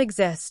do not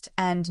exist,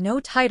 and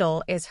no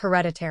title is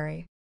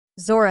hereditary.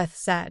 Zorath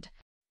said.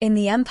 In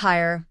the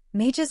Empire,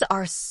 mages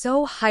are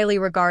so highly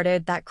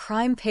regarded that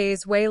crime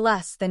pays way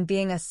less than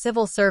being a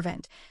civil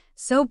servant,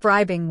 so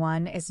bribing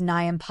one is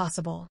nigh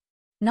impossible.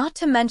 Not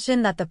to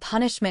mention that the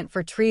punishment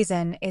for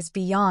treason is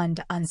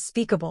beyond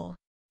unspeakable.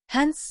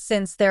 Hence,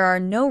 since there are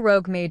no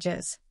rogue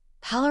mages,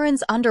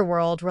 Palarin's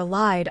underworld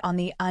relied on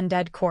the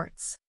undead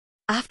courts.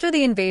 After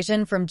the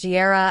invasion from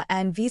Giera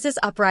and Visa's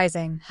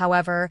uprising,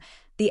 however,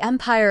 the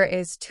Empire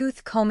is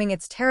tooth-combing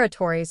its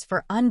territories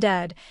for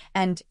undead,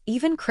 and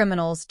even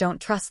criminals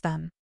don't trust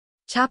them.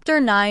 Chapter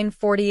 9,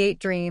 48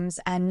 Dreams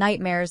and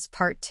Nightmares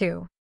Part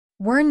 2.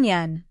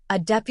 Wernyen, a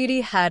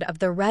deputy head of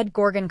the Red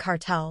Gorgon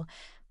cartel,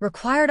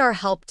 required our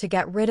help to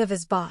get rid of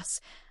his boss,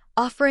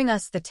 offering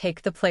us to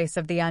take the place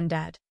of the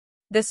undead.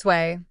 This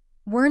way,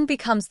 Wern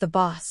becomes the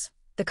boss,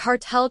 the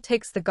cartel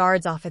takes the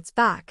guards off its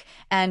back,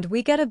 and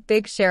we get a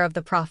big share of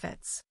the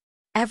profits.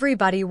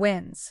 Everybody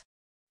wins.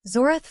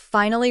 Zorath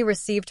finally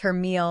received her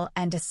meal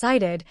and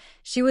decided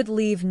she would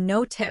leave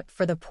no tip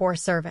for the poor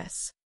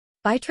service.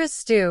 Baitra's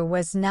stew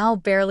was now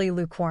barely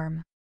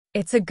lukewarm.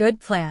 It's a good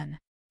plan.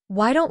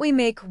 Why don't we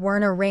make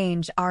Wern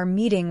arrange our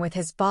meeting with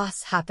his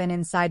boss happen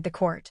inside the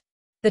court?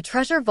 The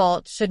treasure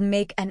vault should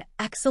make an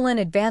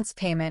excellent advance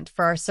payment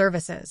for our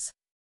services.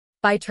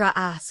 Baitra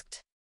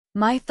asked.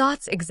 My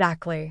thoughts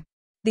exactly.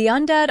 The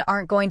undead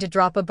aren't going to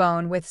drop a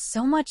bone with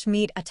so much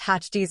meat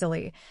attached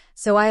easily,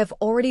 so I have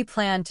already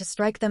planned to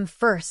strike them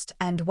first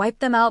and wipe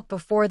them out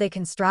before they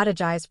can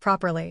strategize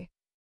properly.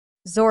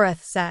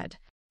 Zorath said.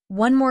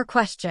 One more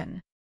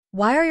question.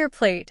 Why are your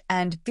plate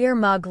and beer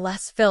mug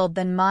less filled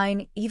than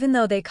mine even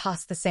though they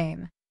cost the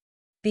same?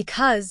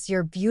 Because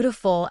you're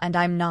beautiful and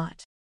I'm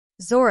not.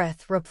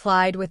 Zorath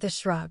replied with a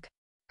shrug.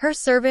 Her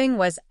serving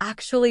was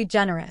actually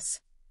generous.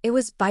 It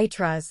was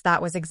Baitra's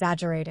that was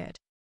exaggerated.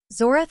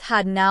 Zorath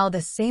had now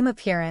the same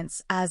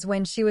appearance as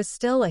when she was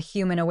still a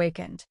human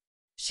awakened.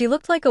 She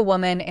looked like a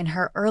woman in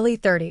her early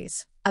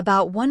 30s,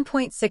 about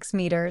 1.6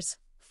 meters,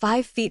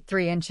 5 feet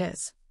 3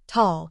 inches,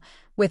 tall,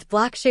 with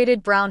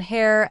black-shaded brown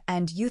hair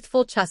and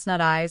youthful chestnut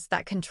eyes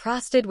that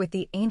contrasted with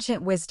the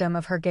ancient wisdom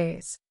of her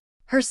gaze.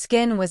 Her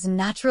skin was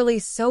naturally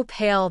so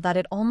pale that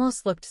it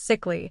almost looked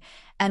sickly,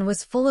 and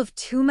was full of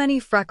too many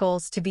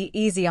freckles to be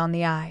easy on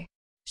the eye.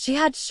 She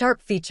had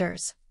sharp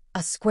features,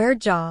 a square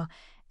jaw,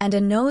 and a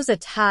nose a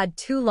tad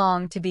too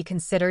long to be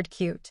considered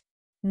cute.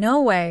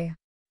 No way.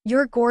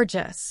 You're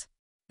gorgeous.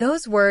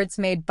 Those words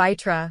made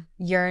Baitra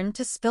yearn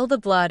to spill the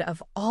blood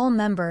of all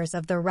members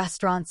of the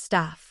restaurant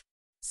staff.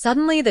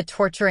 Suddenly, the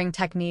torturing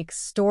techniques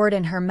stored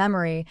in her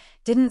memory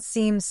didn't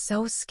seem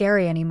so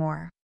scary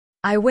anymore.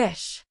 I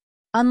wish.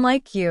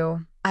 Unlike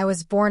you, I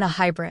was born a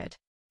hybrid.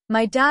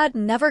 My dad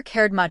never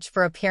cared much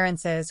for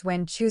appearances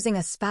when choosing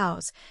a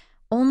spouse,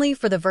 only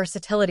for the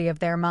versatility of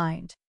their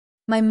mind.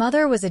 My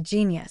mother was a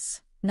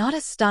genius, not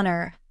a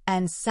stunner,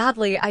 and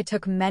sadly I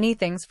took many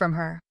things from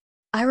her.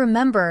 I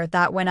remember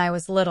that when I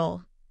was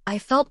little, I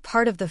felt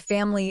part of the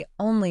family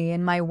only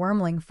in my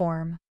wormling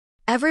form.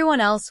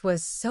 Everyone else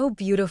was so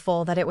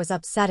beautiful that it was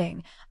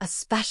upsetting,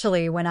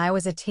 especially when I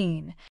was a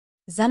teen.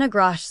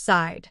 Xenagrosh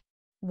sighed.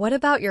 What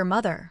about your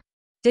mother?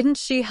 Didn't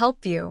she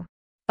help you?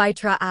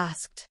 Baitra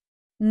asked.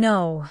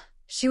 No,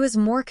 she was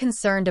more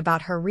concerned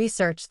about her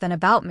research than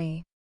about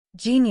me.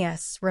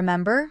 Genius,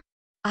 remember?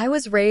 I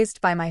was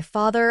raised by my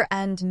father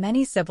and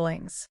many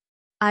siblings.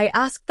 I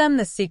asked them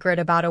the secret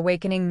about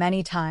awakening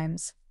many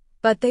times,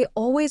 but they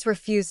always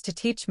refused to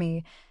teach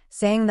me,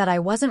 saying that I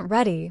wasn't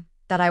ready,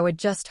 that I would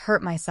just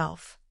hurt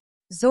myself.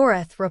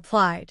 Zorath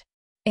replied.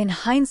 In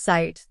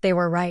hindsight, they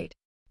were right.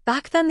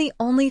 Back then, the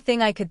only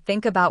thing I could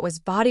think about was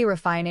body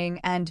refining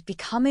and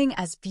becoming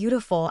as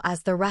beautiful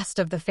as the rest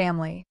of the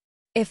family.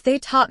 If they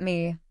taught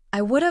me,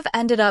 I would have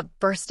ended up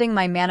bursting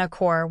my mana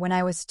core when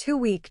I was too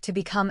weak to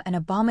become an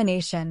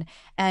abomination,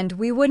 and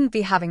we wouldn't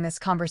be having this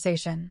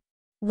conversation.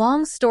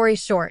 Long story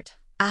short,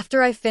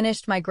 after I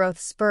finished my growth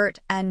spurt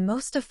and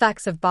most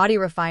effects of body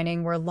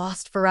refining were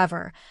lost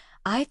forever,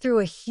 I threw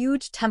a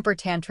huge temper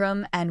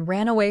tantrum and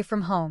ran away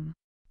from home.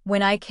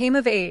 When I came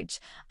of age,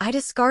 I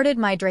discarded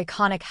my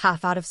draconic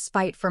half out of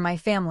spite for my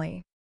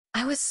family.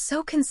 I was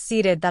so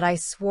conceited that I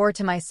swore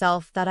to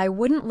myself that I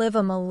wouldn't live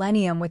a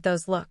millennium with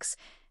those looks,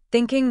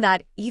 thinking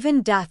that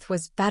even death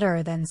was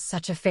better than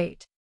such a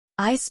fate.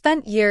 I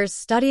spent years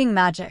studying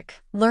magic,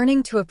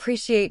 learning to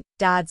appreciate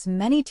Dad's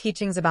many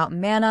teachings about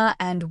mana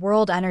and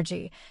world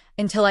energy,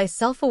 until I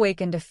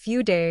self-awakened a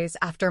few days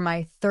after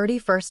my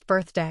 31st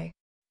birthday.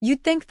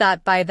 You'd think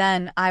that by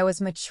then I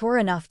was mature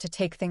enough to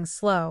take things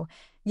slow,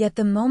 yet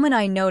the moment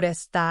I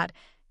noticed that,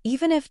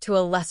 even if to a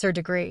lesser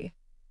degree,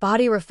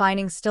 body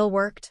refining still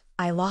worked,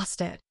 I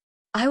lost it.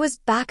 I was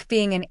back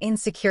being an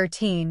insecure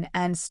teen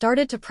and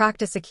started to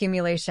practice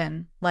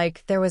accumulation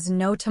like there was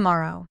no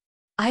tomorrow.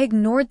 I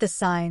ignored the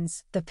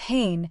signs, the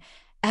pain,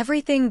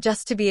 everything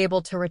just to be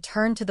able to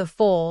return to the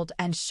fold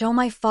and show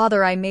my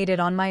father I made it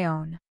on my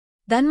own.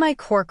 Then my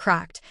core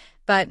cracked,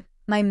 but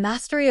my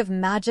mastery of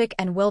magic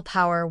and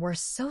willpower were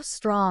so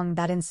strong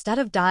that instead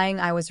of dying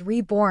I was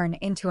reborn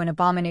into an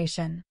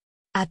abomination.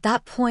 At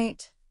that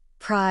point,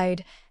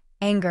 pride,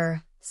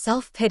 anger,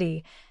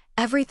 self-pity,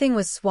 everything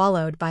was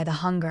swallowed by the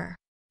hunger.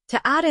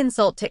 To add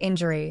insult to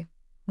injury,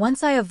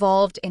 once I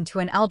evolved into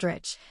an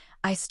eldritch,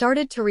 I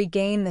started to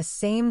regain the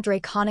same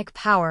draconic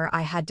power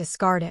I had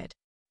discarded.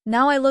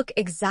 Now I look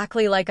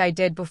exactly like I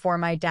did before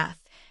my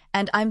death,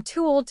 and I'm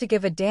too old to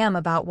give a damn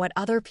about what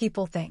other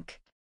people think.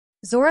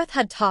 Zorith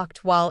had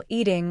talked while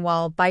eating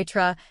while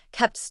Baitra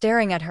kept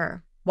staring at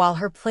her, while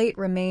her plate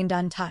remained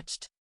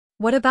untouched.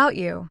 What about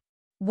you?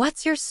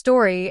 What's your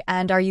story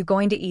and are you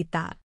going to eat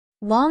that?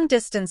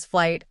 Long-distance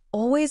flight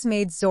always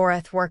made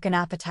Zorith work an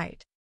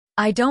appetite.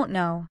 I don't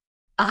know.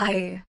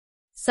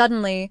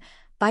 Suddenly,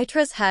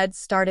 Baitra's head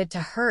started to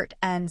hurt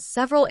and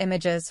several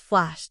images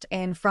flashed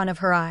in front of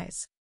her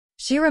eyes.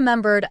 She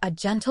remembered a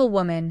gentle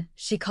woman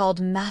she called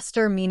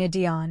Master Mina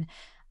Dion,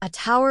 a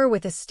tower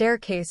with a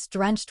staircase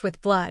drenched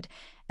with blood,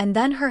 and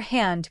then her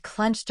hand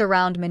clenched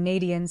around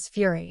Manadian's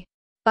fury.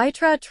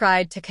 Baitra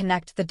tried to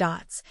connect the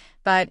dots,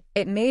 but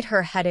it made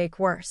her headache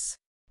worse.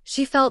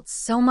 She felt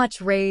so much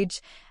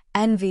rage,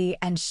 envy,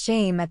 and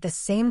shame at the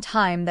same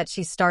time that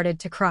she started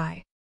to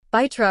cry.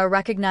 Baitra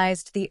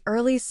recognized the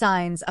early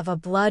signs of a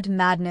blood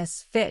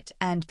madness fit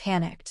and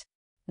panicked.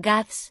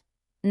 Gaths,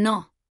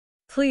 no.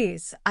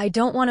 Please, I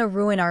don't want to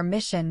ruin our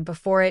mission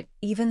before it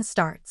even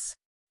starts.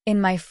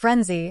 In my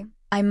frenzy,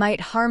 I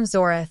might harm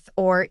Zorith,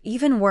 or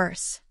even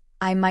worse,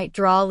 I might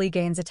draw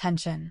Ligane's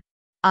attention.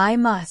 I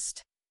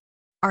must.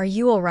 Are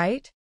you all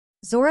right?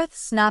 Zorith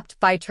snapped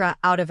Baitra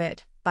out of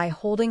it by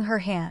holding her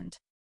hand.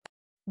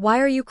 Why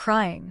are you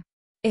crying?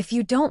 If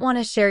you don't want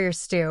to share your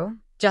stew,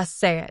 just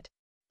say it.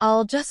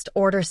 I'll just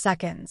order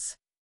seconds.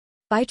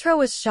 Baitra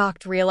was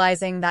shocked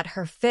realizing that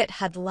her fit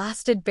had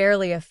lasted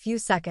barely a few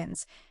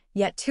seconds,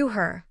 yet to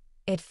her,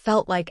 it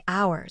felt like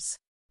hours.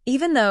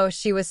 Even though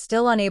she was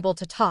still unable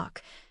to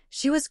talk,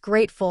 she was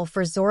grateful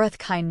for Zorith's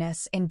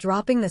kindness in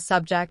dropping the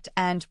subject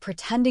and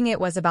pretending it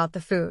was about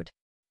the food.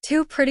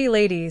 Two pretty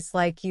ladies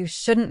like you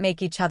shouldn't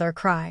make each other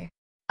cry.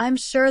 I'm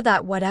sure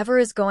that whatever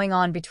is going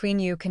on between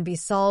you can be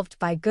solved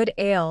by good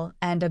ale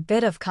and a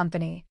bit of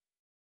company.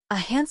 A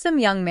handsome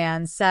young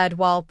man said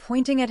while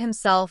pointing at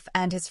himself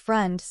and his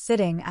friend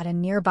sitting at a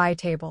nearby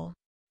table.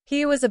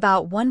 He was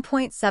about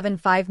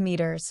 1.75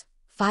 meters,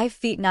 5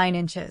 feet 9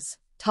 inches,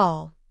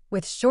 tall,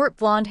 with short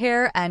blonde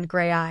hair and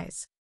gray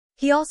eyes.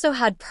 He also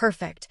had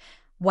perfect,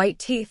 white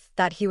teeth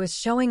that he was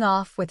showing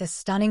off with a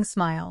stunning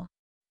smile.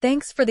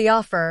 Thanks for the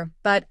offer,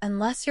 but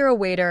unless you're a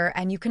waiter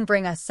and you can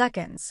bring us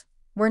seconds,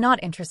 we're not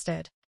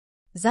interested.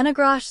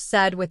 Xenagrosh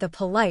said with a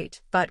polite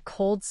but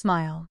cold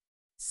smile.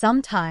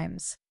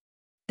 Sometimes.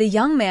 The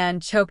young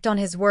man choked on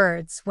his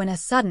words when a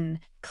sudden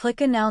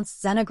click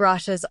announced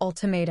Xenagrosh's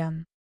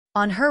ultimatum.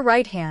 On her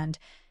right hand,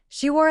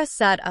 she wore a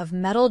set of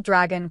metal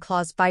dragon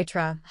claws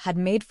Baitra had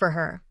made for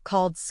her,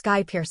 called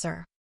Sky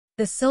Piercer.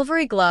 The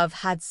silvery glove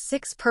had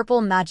 6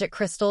 purple magic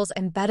crystals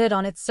embedded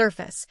on its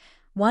surface,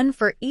 1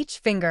 for each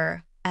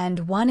finger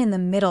and 1 in the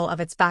middle of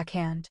its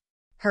backhand.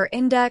 Her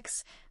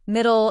index,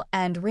 middle,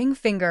 and ring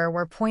finger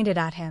were pointed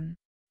at him.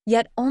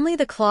 Yet only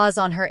the claws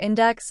on her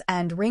index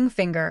and ring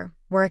finger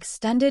were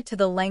extended to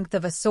the length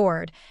of a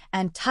sword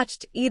and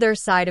touched either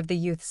side of the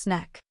youth's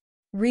neck.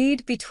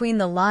 Read between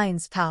the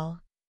lines,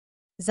 pal.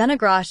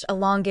 Xenagrosh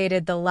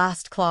elongated the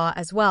last claw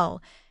as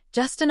well,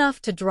 just enough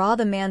to draw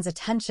the man's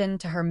attention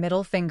to her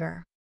middle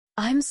finger.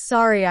 I'm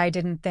sorry I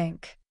didn't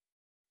think.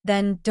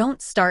 Then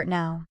don't start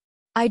now.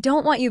 I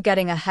don't want you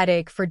getting a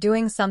headache for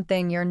doing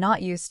something you're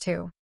not used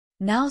to.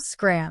 Now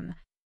scram.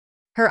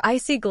 Her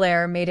icy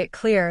glare made it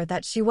clear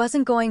that she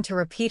wasn't going to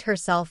repeat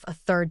herself a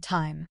third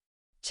time.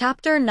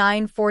 Chapter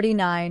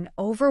 949,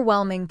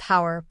 Overwhelming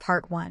Power,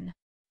 Part 1.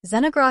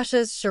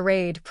 Xenagrosh's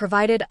charade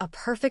provided a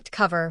perfect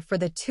cover for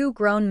the 2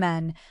 grown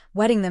men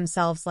wetting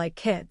themselves like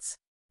kids.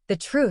 The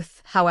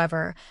truth,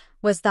 however,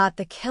 was that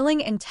the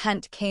killing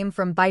intent came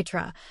from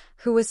Baitra,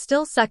 who was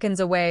still seconds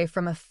away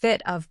from a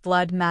fit of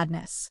blood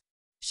madness.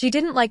 She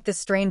didn't like the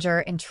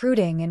stranger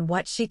intruding in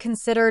what she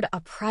considered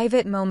a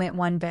private moment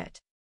one bit.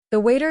 The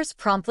waiters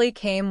promptly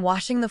came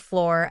washing the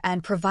floor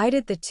and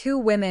provided the two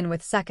women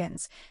with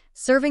seconds,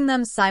 serving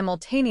them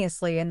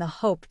simultaneously in the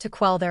hope to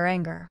quell their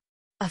anger.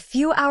 A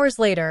few hours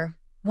later,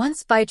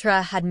 once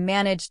Vitra had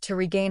managed to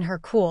regain her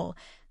cool,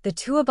 the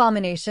two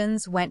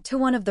abominations went to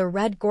one of the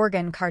Red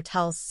Gorgon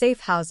cartel's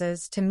safe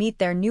houses to meet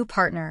their new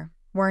partner,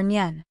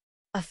 Yen.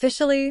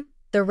 Officially,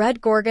 the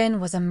Red Gorgon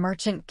was a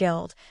merchant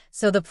guild,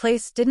 so the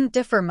place didn't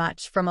differ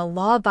much from a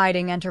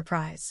law-abiding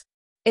enterprise.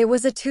 It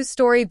was a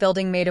two-story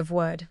building made of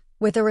wood,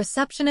 with a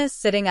receptionist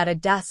sitting at a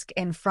desk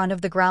in front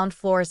of the ground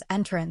floor's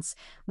entrance,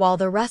 while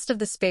the rest of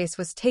the space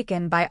was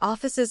taken by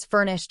offices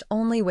furnished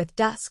only with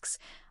desks,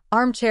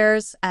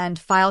 armchairs, and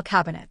file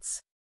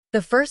cabinets.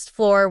 The first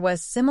floor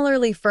was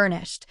similarly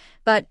furnished,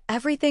 but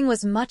everything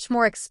was much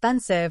more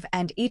expensive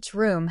and each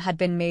room had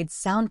been made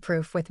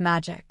soundproof with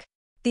magic.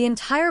 The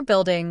entire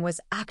building was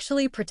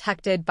actually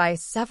protected by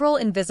several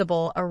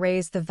invisible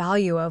arrays, the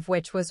value of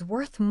which was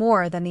worth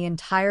more than the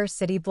entire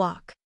city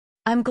block.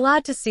 "I'm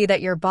glad to see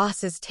that your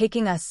boss is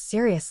taking us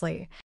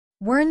seriously,"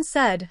 Wern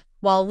said,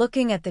 while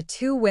looking at the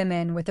two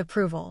women with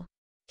approval.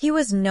 He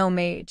was no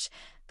mage,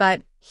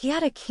 but he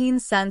had a keen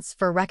sense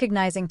for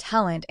recognizing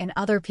talent in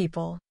other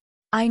people.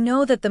 "I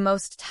know that the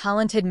most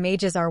talented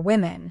mages are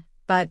women,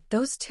 but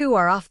those two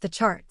are off the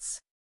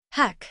charts.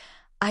 Heck,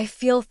 I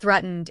feel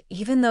threatened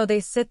even though they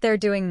sit there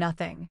doing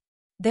nothing.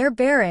 Their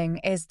bearing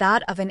is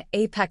that of an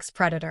apex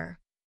predator."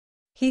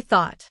 He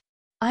thought,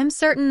 "I'm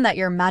certain that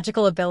your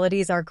magical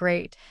abilities are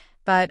great,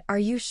 but are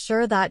you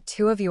sure that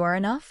two of you are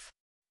enough?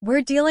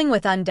 We're dealing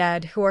with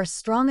undead who are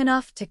strong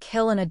enough to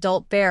kill an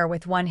adult bear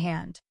with one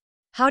hand.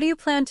 How do you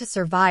plan to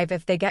survive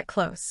if they get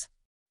close?"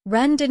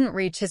 Ren didn't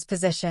reach his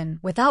position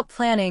without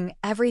planning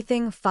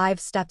everything 5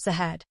 steps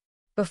ahead.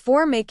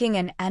 Before making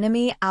an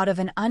enemy out of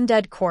an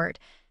undead court,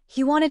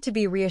 he wanted to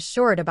be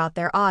reassured about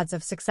their odds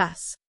of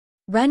success.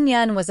 Ren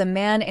Yen was a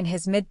man in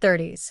his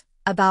mid-30s,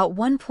 about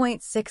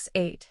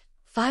 1.68,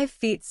 5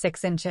 feet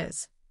 6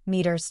 inches,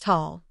 meters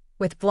tall,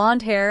 with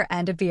blonde hair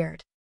and a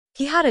beard.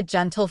 He had a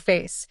gentle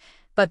face,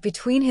 but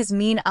between his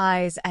mean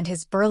eyes and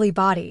his burly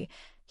body,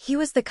 he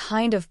was the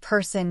kind of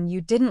person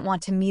you didn't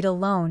want to meet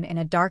alone in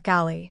a dark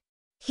alley.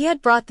 He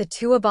had brought the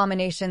two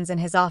abominations in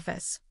his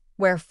office,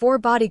 where 4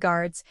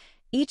 bodyguards,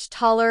 each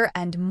taller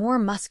and more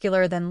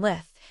muscular than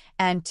Lith,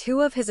 and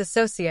 2 of his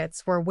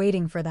associates were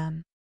waiting for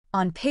them.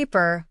 On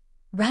paper,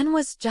 Ren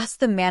was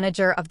just the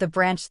manager of the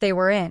branch they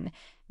were in,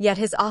 yet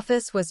his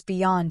office was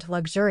beyond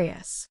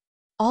luxurious.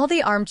 All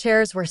the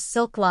armchairs were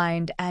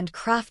silk-lined and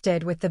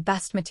crafted with the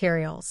best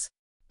materials.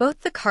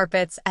 Both the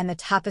carpets and the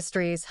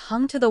tapestries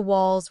hung to the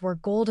walls were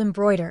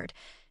gold-embroidered,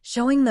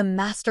 showing the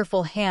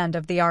masterful hand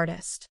of the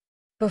artist.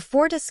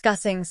 Before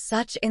discussing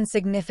such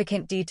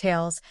insignificant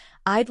details,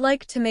 I'd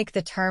like to make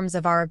the terms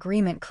of our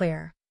agreement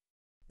clear.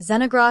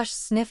 Xenagrosh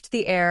sniffed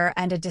the air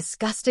and a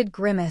disgusted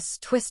grimace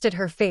twisted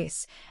her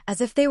face, as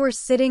if they were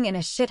sitting in a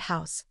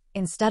shithouse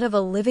instead of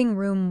a living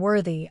room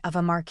worthy of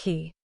a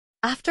marquee.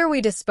 "After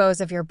we dispose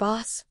of your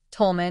boss,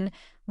 Tolman,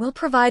 we'll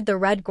provide the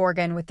Red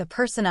Gorgon with the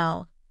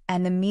personnel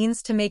and the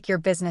means to make your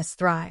business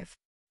thrive.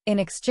 In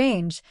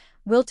exchange,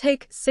 we'll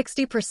take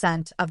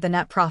 60% of the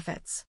net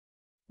profits."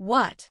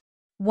 "What?"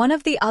 one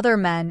of the other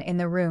men in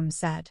the room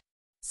said.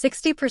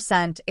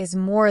 60% is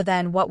more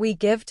than what we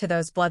give to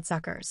those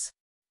bloodsuckers.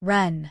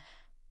 "Ren,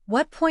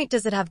 what point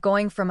does it have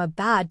going from a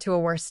bad to a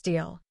worse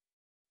deal?"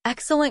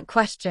 "Excellent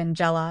question,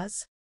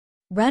 Jelaz."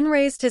 Ren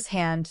raised his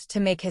hand to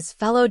make his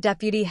fellow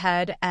deputy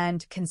head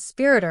and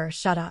conspirator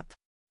shut up.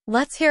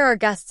 "Let's hear our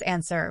guest's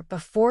answer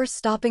before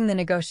stopping the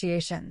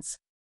negotiations.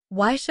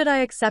 Why should I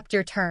accept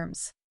your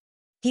terms?"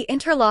 He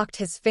interlocked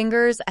his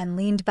fingers and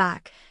leaned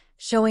back,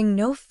 showing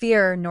no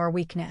fear nor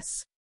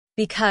weakness.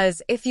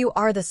 "Because if you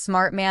are the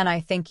smart man I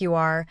think you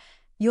are,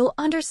 you'll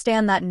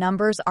understand that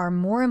numbers are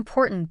more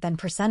important than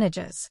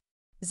percentages,"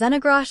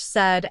 Xenagrosh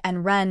said,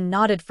 and Ren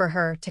nodded for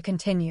her to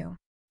continue.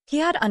 He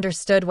had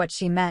understood what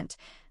she meant,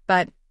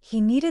 but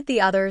he needed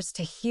the others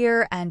to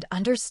hear and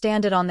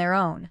understand it on their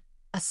own,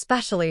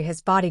 especially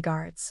his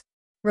bodyguards.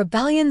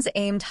 Rebellions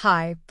aimed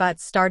high but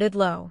started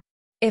low.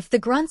 If the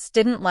grunts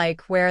didn't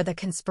like where the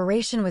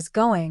conspiration was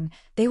going,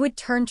 they would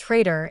turn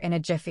traitor in a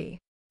jiffy.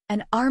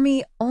 An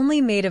army only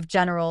made of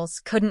generals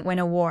couldn't win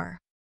a war.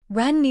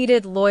 Ren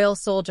needed loyal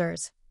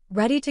soldiers,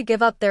 ready to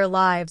give up their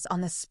lives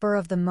on the spur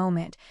of the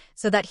moment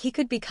so that he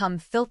could become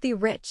filthy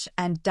rich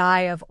and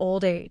die of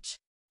old age.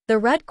 The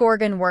Red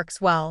Gorgon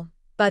works well,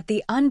 but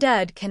the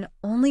undead can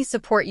only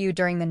support you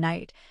during the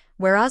night,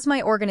 whereas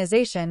my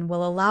organization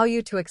will allow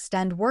you to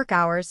extend work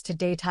hours to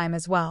daytime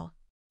as well,"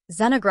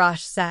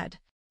 Xenagrosh said.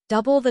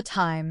 "Double the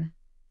time,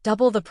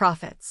 double the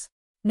profits."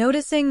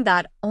 Noticing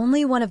that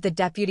only one of the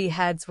deputy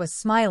heads was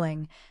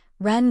smiling,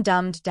 Ren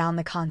dumbed down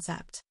the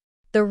concept.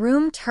 The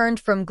room turned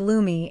from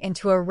gloomy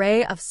into a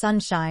ray of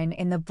sunshine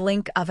in the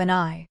blink of an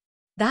eye.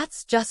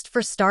 "That's just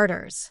for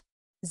starters,"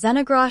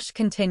 Xenagrosh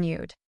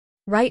continued.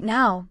 "Right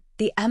now,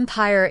 the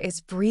Empire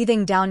is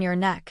breathing down your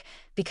neck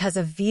because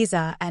of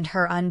Visa and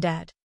her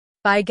undead.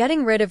 By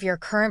getting rid of your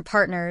current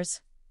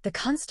partners, the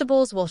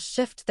constables will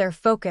shift their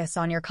focus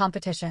on your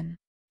competition.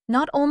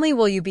 Not only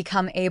will you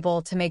become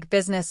able to make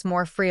business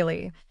more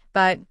freely,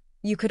 but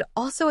you could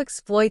also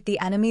exploit the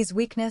enemy's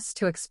weakness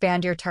to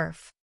expand your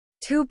turf.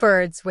 2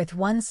 birds with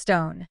 1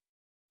 stone.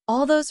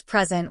 All those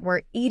present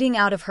were eating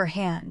out of her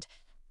hand,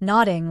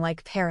 nodding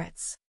like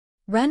parrots.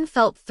 Ren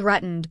felt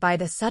threatened by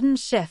the sudden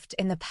shift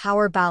in the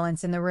power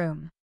balance in the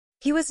room.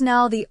 He was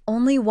now the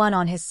only one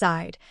on his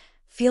side,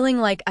 feeling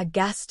like a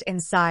guest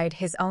inside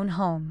his own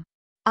home.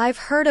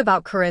 I've heard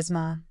about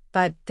charisma,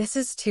 but this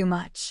is too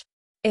much.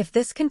 If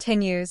this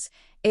continues,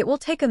 it will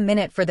take a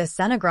minute for this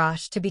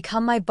Xenagrosh to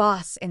become my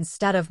boss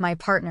instead of my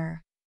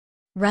partner.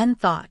 Ren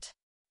thought.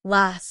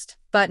 Last,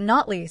 but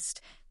not least,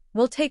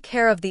 we'll take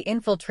care of the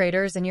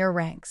infiltrators in your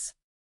ranks.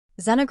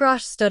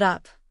 Xenagrosh stood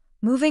up,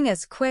 moving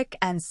as quick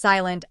and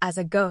silent as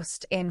a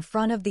ghost in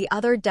front of the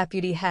other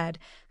deputy head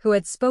who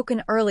had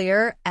spoken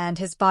earlier and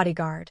his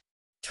bodyguard.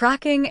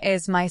 Tracking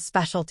is my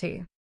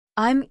specialty.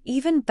 I'm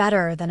even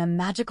better than a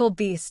magical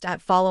beast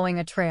at following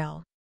a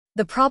trail.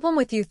 The problem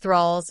with you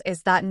thralls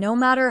is that no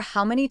matter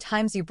how many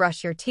times you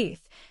brush your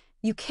teeth,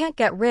 you can't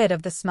get rid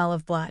of the smell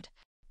of blood.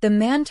 The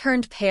man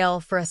turned pale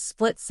for a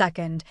split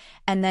second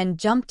and then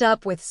jumped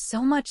up with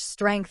so much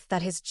strength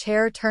that his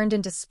chair turned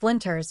into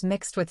splinters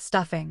mixed with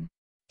stuffing.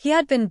 He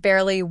had been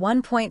barely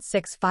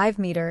 1.65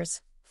 meters,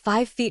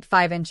 5 feet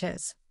 5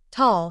 inches,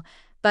 tall,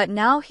 but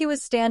now he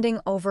was standing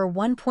over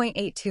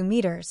 1.82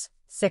 meters,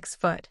 6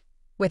 foot,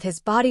 with his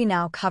body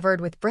now covered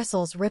with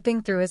bristles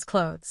ripping through his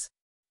clothes.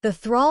 The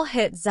thrall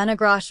hit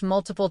Xenagrosh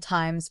multiple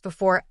times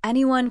before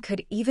anyone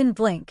could even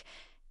blink.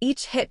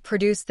 Each hit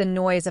produced the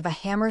noise of a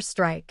hammer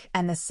strike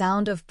and the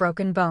sound of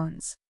broken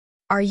bones.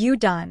 Are you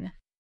done?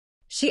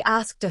 She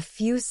asked a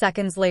few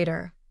seconds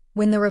later,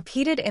 when the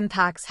repeated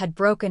impacts had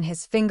broken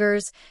his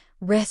fingers,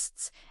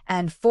 wrists,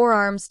 and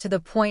forearms to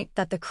the point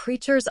that the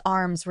creature's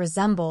arms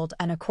resembled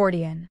an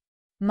accordion.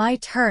 My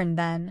turn,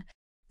 then.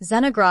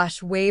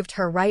 Xenagrosh waved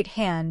her right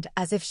hand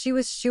as if she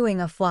was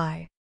shooing a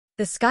fly.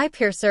 The sky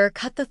piercer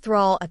cut the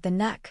thrall at the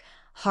neck,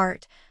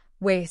 heart,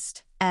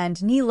 waist,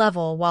 and knee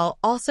level while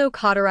also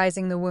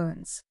cauterizing the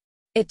wounds.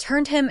 It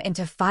turned him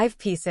into 5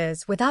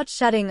 pieces without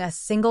shedding a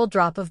single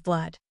drop of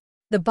blood.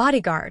 The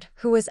bodyguard,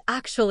 who was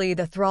actually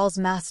the thrall's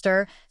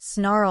master,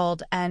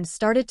 snarled and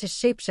started to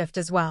shapeshift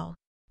as well.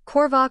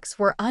 Korvoks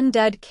were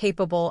undead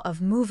capable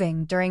of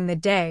moving during the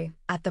day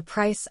at the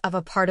price of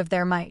a part of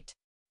their might.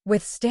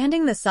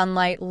 Withstanding the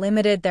sunlight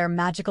limited their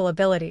magical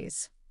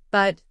abilities,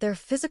 but their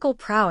physical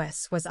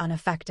prowess was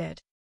unaffected.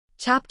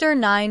 Chapter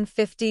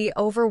 950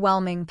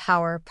 Overwhelming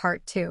Power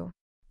Part 2.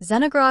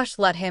 Xenagrosh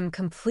let him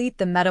complete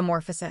the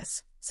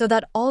metamorphosis, so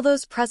that all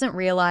those present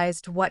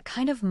realized what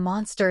kind of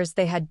monsters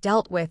they had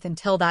dealt with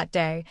until that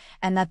day,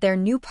 and that their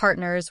new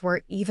partners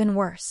were even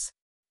worse.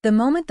 The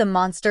moment the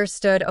monster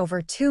stood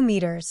over 2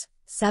 meters,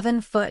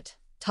 7 foot,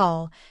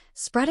 tall,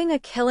 spreading a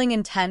killing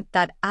intent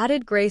that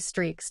added gray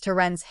streaks to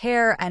Ren's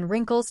hair and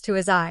wrinkles to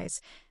his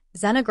eyes,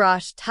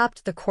 Xenagrosh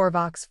tapped the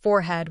Korvok's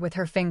forehead with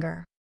her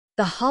finger.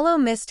 The hollow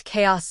mist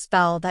chaos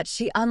spell that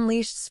she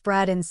unleashed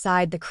spread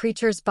inside the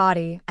creature's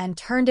body and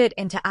turned it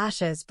into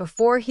ashes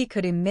before he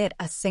could emit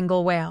a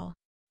single wail.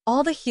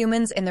 All the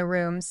humans in the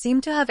room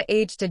seemed to have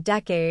aged a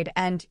decade,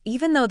 and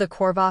even though the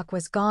Korvok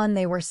was gone,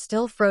 they were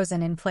still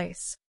frozen in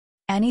place.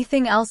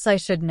 Anything else I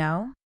should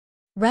know?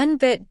 Ren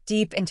bit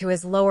deep into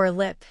his lower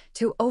lip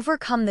to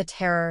overcome the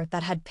terror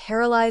that had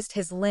paralyzed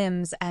his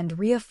limbs and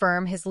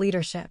reaffirm his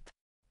leadership.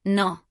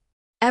 No.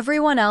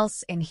 Everyone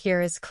else in here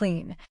is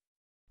clean.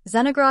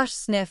 Xenagrosh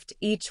sniffed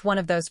each one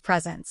of those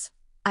presents,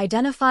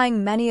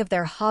 identifying many of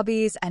their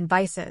hobbies and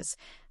vices,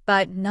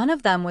 but none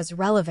of them was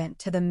relevant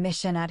to the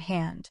mission at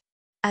hand.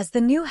 As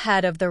the new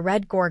head of the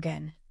Red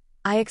Gorgon,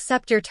 I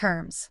accept your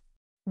terms.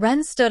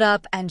 Ren stood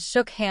up and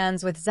shook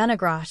hands with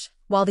Xenagrosh,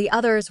 while the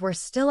others were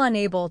still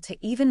unable to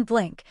even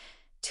blink,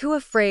 too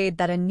afraid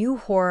that a new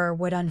horror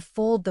would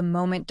unfold the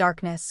moment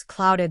darkness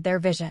clouded their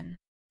vision.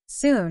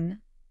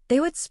 Soon, they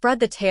would spread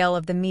the tale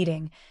of the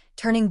meeting,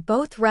 turning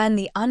both Ren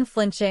the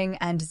Unflinching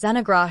and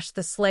Xenagrosh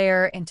the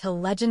Slayer into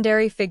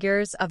legendary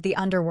figures of the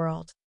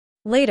underworld.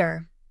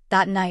 Later,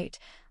 that night,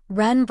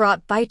 Ren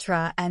brought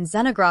Baitra and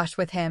Xenagrosh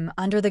with him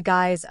under the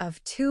guise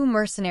of 2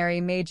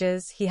 mercenary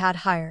mages he had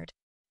hired.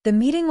 The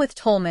meeting with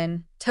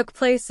Tolman took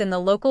place in the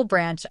local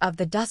branch of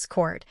the Dusk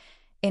Court,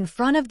 in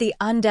front of the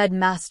undead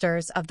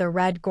masters of the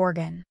Red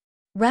Gorgon.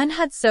 Ren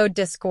had sowed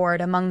discord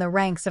among the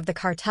ranks of the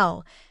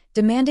cartel,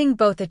 demanding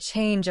both a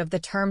change of the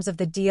terms of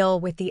the deal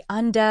with the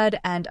undead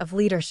and of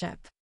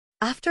leadership.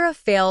 After a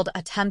failed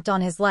attempt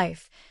on his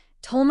life,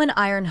 Tolman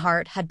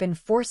Ironheart had been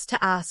forced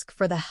to ask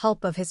for the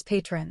help of his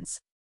patrons.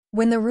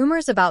 When the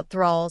rumors about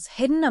thralls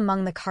hidden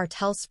among the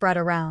cartel spread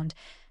around,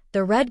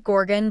 the Red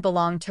Gorgon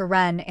belonged to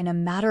Ren in a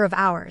matter of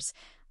hours,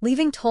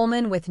 leaving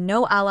Tolman with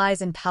no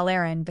allies in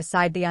Palarin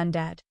beside the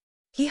undead.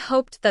 He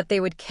hoped that they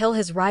would kill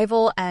his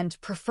rival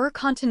and prefer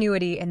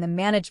continuity in the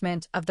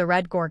management of the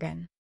Red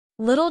Gorgon.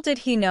 Little did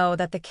he know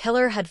that the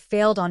killer had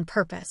failed on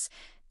purpose,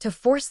 to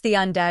force the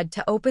undead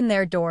to open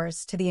their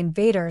doors to the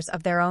invaders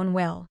of their own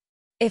will.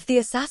 If the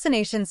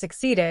assassination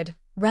succeeded,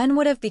 Ren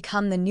would have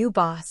become the new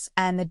boss,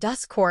 and the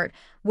Dusk Court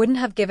wouldn't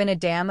have given a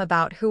damn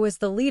about who was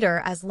the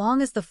leader as long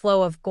as the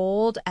flow of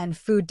gold and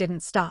food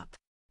didn't stop.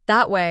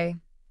 That way,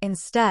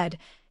 instead,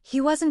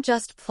 he wasn't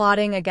just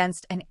plotting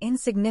against an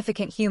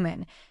insignificant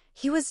human,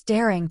 he was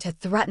daring to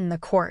threaten the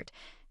court,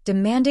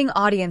 demanding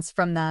audience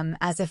from them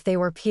as if they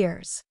were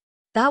peers.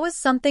 That was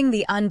something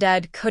the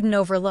undead couldn't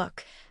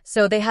overlook,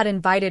 so they had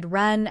invited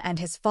Ren and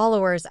his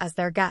followers as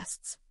their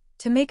guests,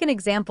 to make an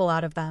example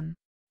out of them.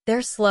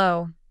 Their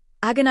slow,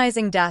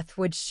 agonizing death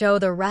would show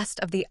the rest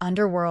of the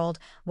underworld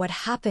what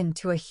happened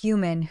to a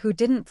human who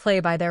didn't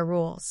play by their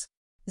rules.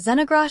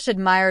 Xenogrosh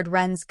admired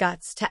Ren's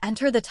guts to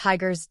enter the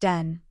tiger's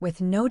den with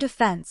no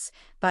defense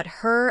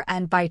but her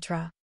and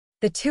Baitra.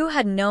 The two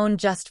had known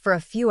just for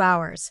a few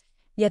hours,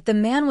 yet the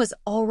man was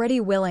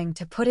already willing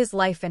to put his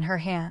life in her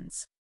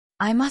hands.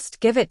 I must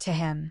give it to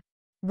him.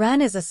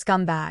 Ren is a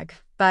scumbag,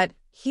 but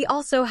he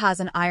also has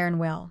an iron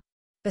will.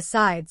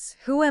 Besides,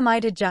 who am I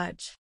to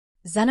judge?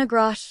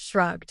 Xenogrosh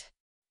shrugged.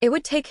 It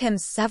would take him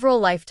several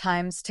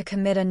lifetimes to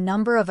commit a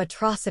number of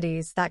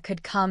atrocities that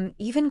could come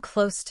even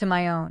close to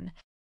my own.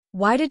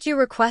 Why did you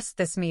request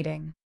this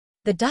meeting?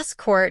 The Dusk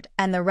Court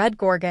and the Red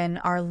Gorgon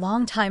are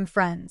longtime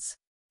friends.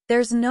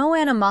 There's no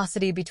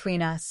animosity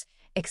between us,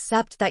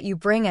 except that you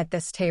bring at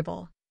this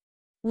table.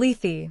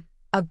 Lethe,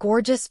 a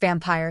gorgeous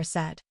vampire,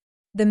 said.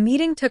 The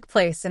meeting took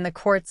place in the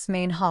court's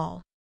main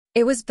hall.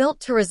 It was built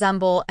to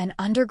resemble an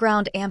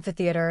underground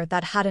amphitheater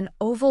that had an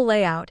oval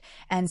layout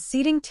and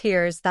seating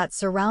tiers that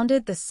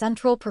surrounded the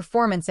central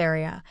performance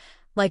area,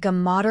 like a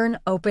modern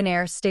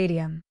open-air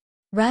stadium.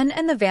 Ren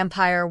and the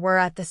vampire were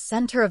at the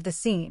center of the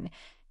scene,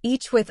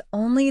 each with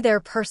only their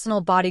personal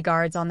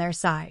bodyguards on their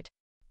side.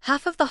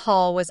 Half of the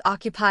hall was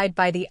occupied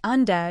by the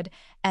undead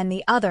and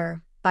the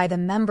other by the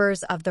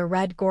members of the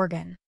Red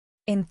Gorgon.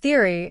 In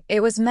theory,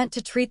 it was meant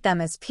to treat them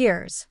as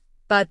peers,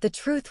 but the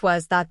truth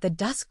was that the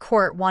Dusk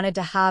Court wanted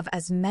to have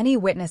as many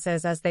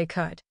witnesses as they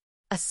could.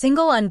 A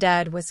single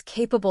undead was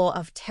capable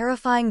of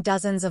terrifying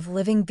dozens of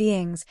living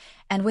beings,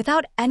 and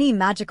without any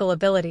magical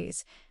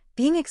abilities,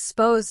 being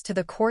exposed to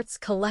the court's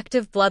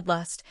collective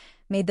bloodlust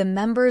made the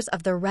members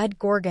of the Red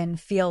Gorgon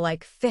feel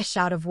like fish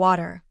out of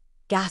water,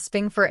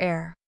 gasping for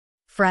air.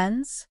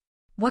 Friends?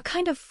 What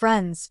kind of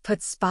friends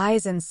put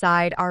spies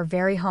inside our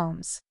very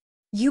homes?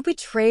 You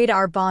betrayed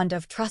our bond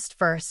of trust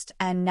first,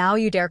 and now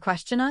you dare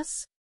question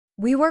us?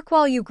 We work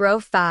while you grow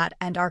fat,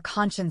 and our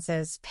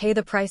consciences pay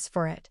the price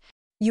for it.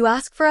 You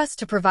ask for us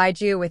to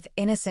provide you with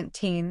innocent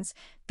teens,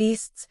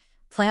 beasts,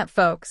 plant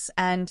folks,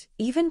 and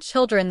even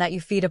children that you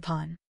feed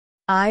upon.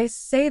 I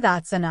say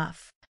that's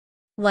enough.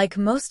 Like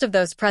most of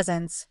those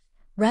presents,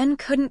 Ren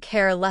couldn't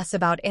care less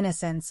about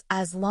innocence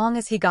as long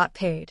as he got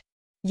paid.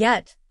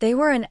 Yet, they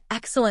were an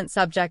excellent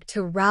subject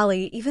to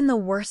rally even the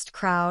worst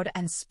crowd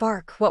and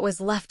spark what was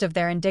left of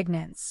their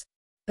indignance.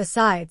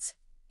 Besides,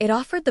 it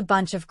offered the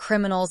bunch of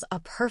criminals a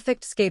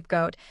perfect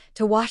scapegoat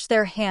to wash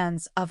their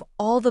hands of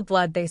all the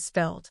blood they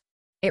spilled.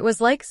 It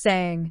was like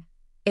saying,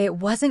 "It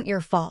wasn't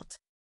your fault.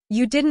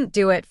 You didn't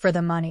do it for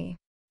the money.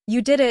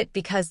 You did it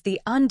because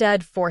the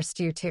undead forced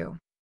you to."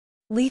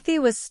 Lethe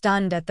was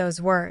stunned at those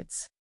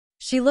words.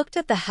 She looked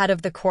at the head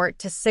of the court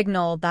to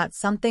signal that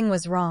something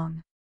was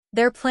wrong.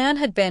 Their plan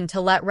had been to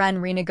let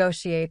Ren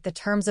renegotiate the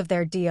terms of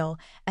their deal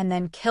and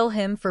then kill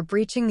him for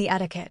breaching the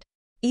etiquette.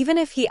 Even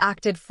if he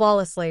acted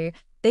flawlessly,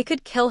 they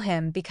could kill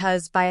him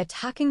because by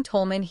attacking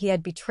Tolman he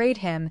had betrayed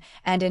him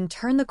and in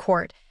turn the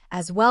court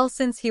as well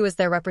since he was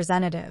their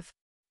representative.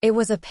 It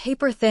was a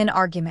paper-thin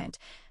argument,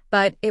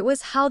 but it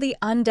was how the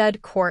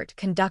undead court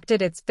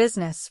conducted its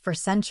business for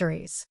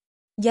centuries.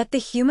 Yet the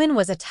human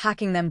was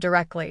attacking them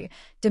directly,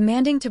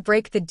 demanding to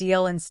break the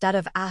deal instead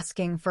of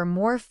asking for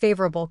more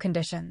favorable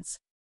conditions.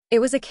 It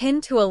was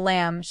akin to a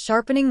lamb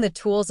sharpening the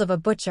tools of a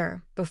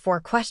butcher before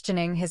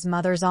questioning his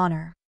mother's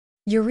honor.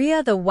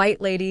 Uria the White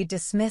Lady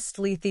dismissed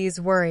Lethe's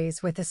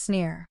worries with a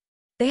sneer.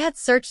 They had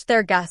searched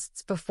their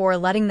guests before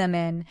letting them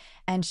in,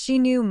 and she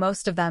knew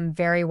most of them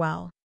very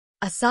well.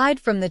 Aside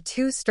from the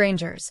two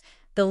strangers,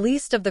 the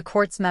least of the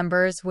court's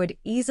members would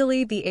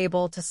easily be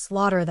able to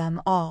slaughter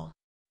them all.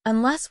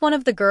 Unless one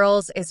of the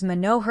girls is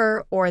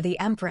Manohar or the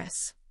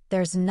Empress,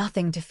 there's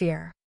nothing to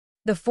fear.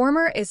 The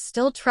former is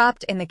still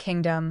trapped in the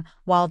kingdom,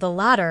 while the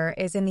latter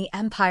is in the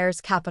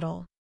Empire's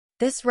capital.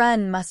 This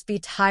Ren must be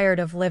tired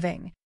of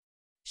living,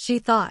 she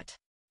thought.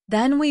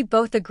 Then we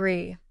both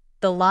agree,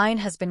 the line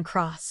has been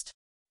crossed,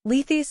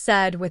 Lethe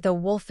said with a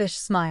wolfish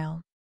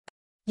smile.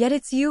 Yet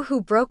it's you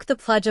who broke the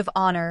pledge of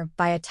honor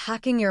by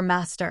attacking your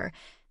master,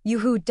 you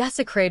who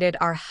desecrated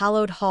our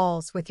hallowed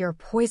halls with your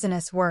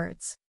poisonous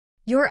words.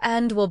 Your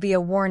end will be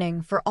a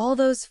warning for all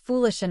those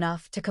foolish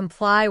enough to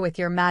comply with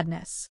your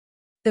madness.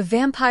 The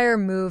vampire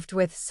moved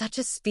with such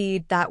a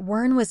speed that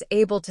Wern was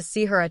able to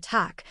see her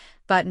attack,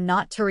 but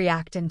not to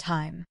react in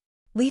time.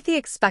 Lethe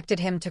expected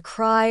him to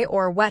cry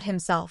or wet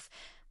himself,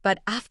 but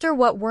after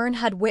what Wern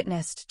had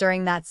witnessed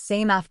during that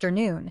same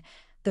afternoon,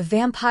 the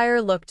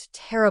vampire looked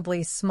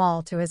terribly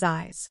small to his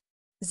eyes.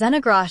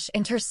 Xenogrosh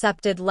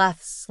intercepted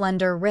Leth's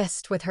slender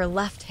wrist with her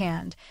left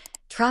hand,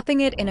 trapping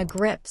it in a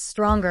grip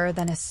stronger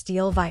than a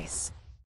steel vice.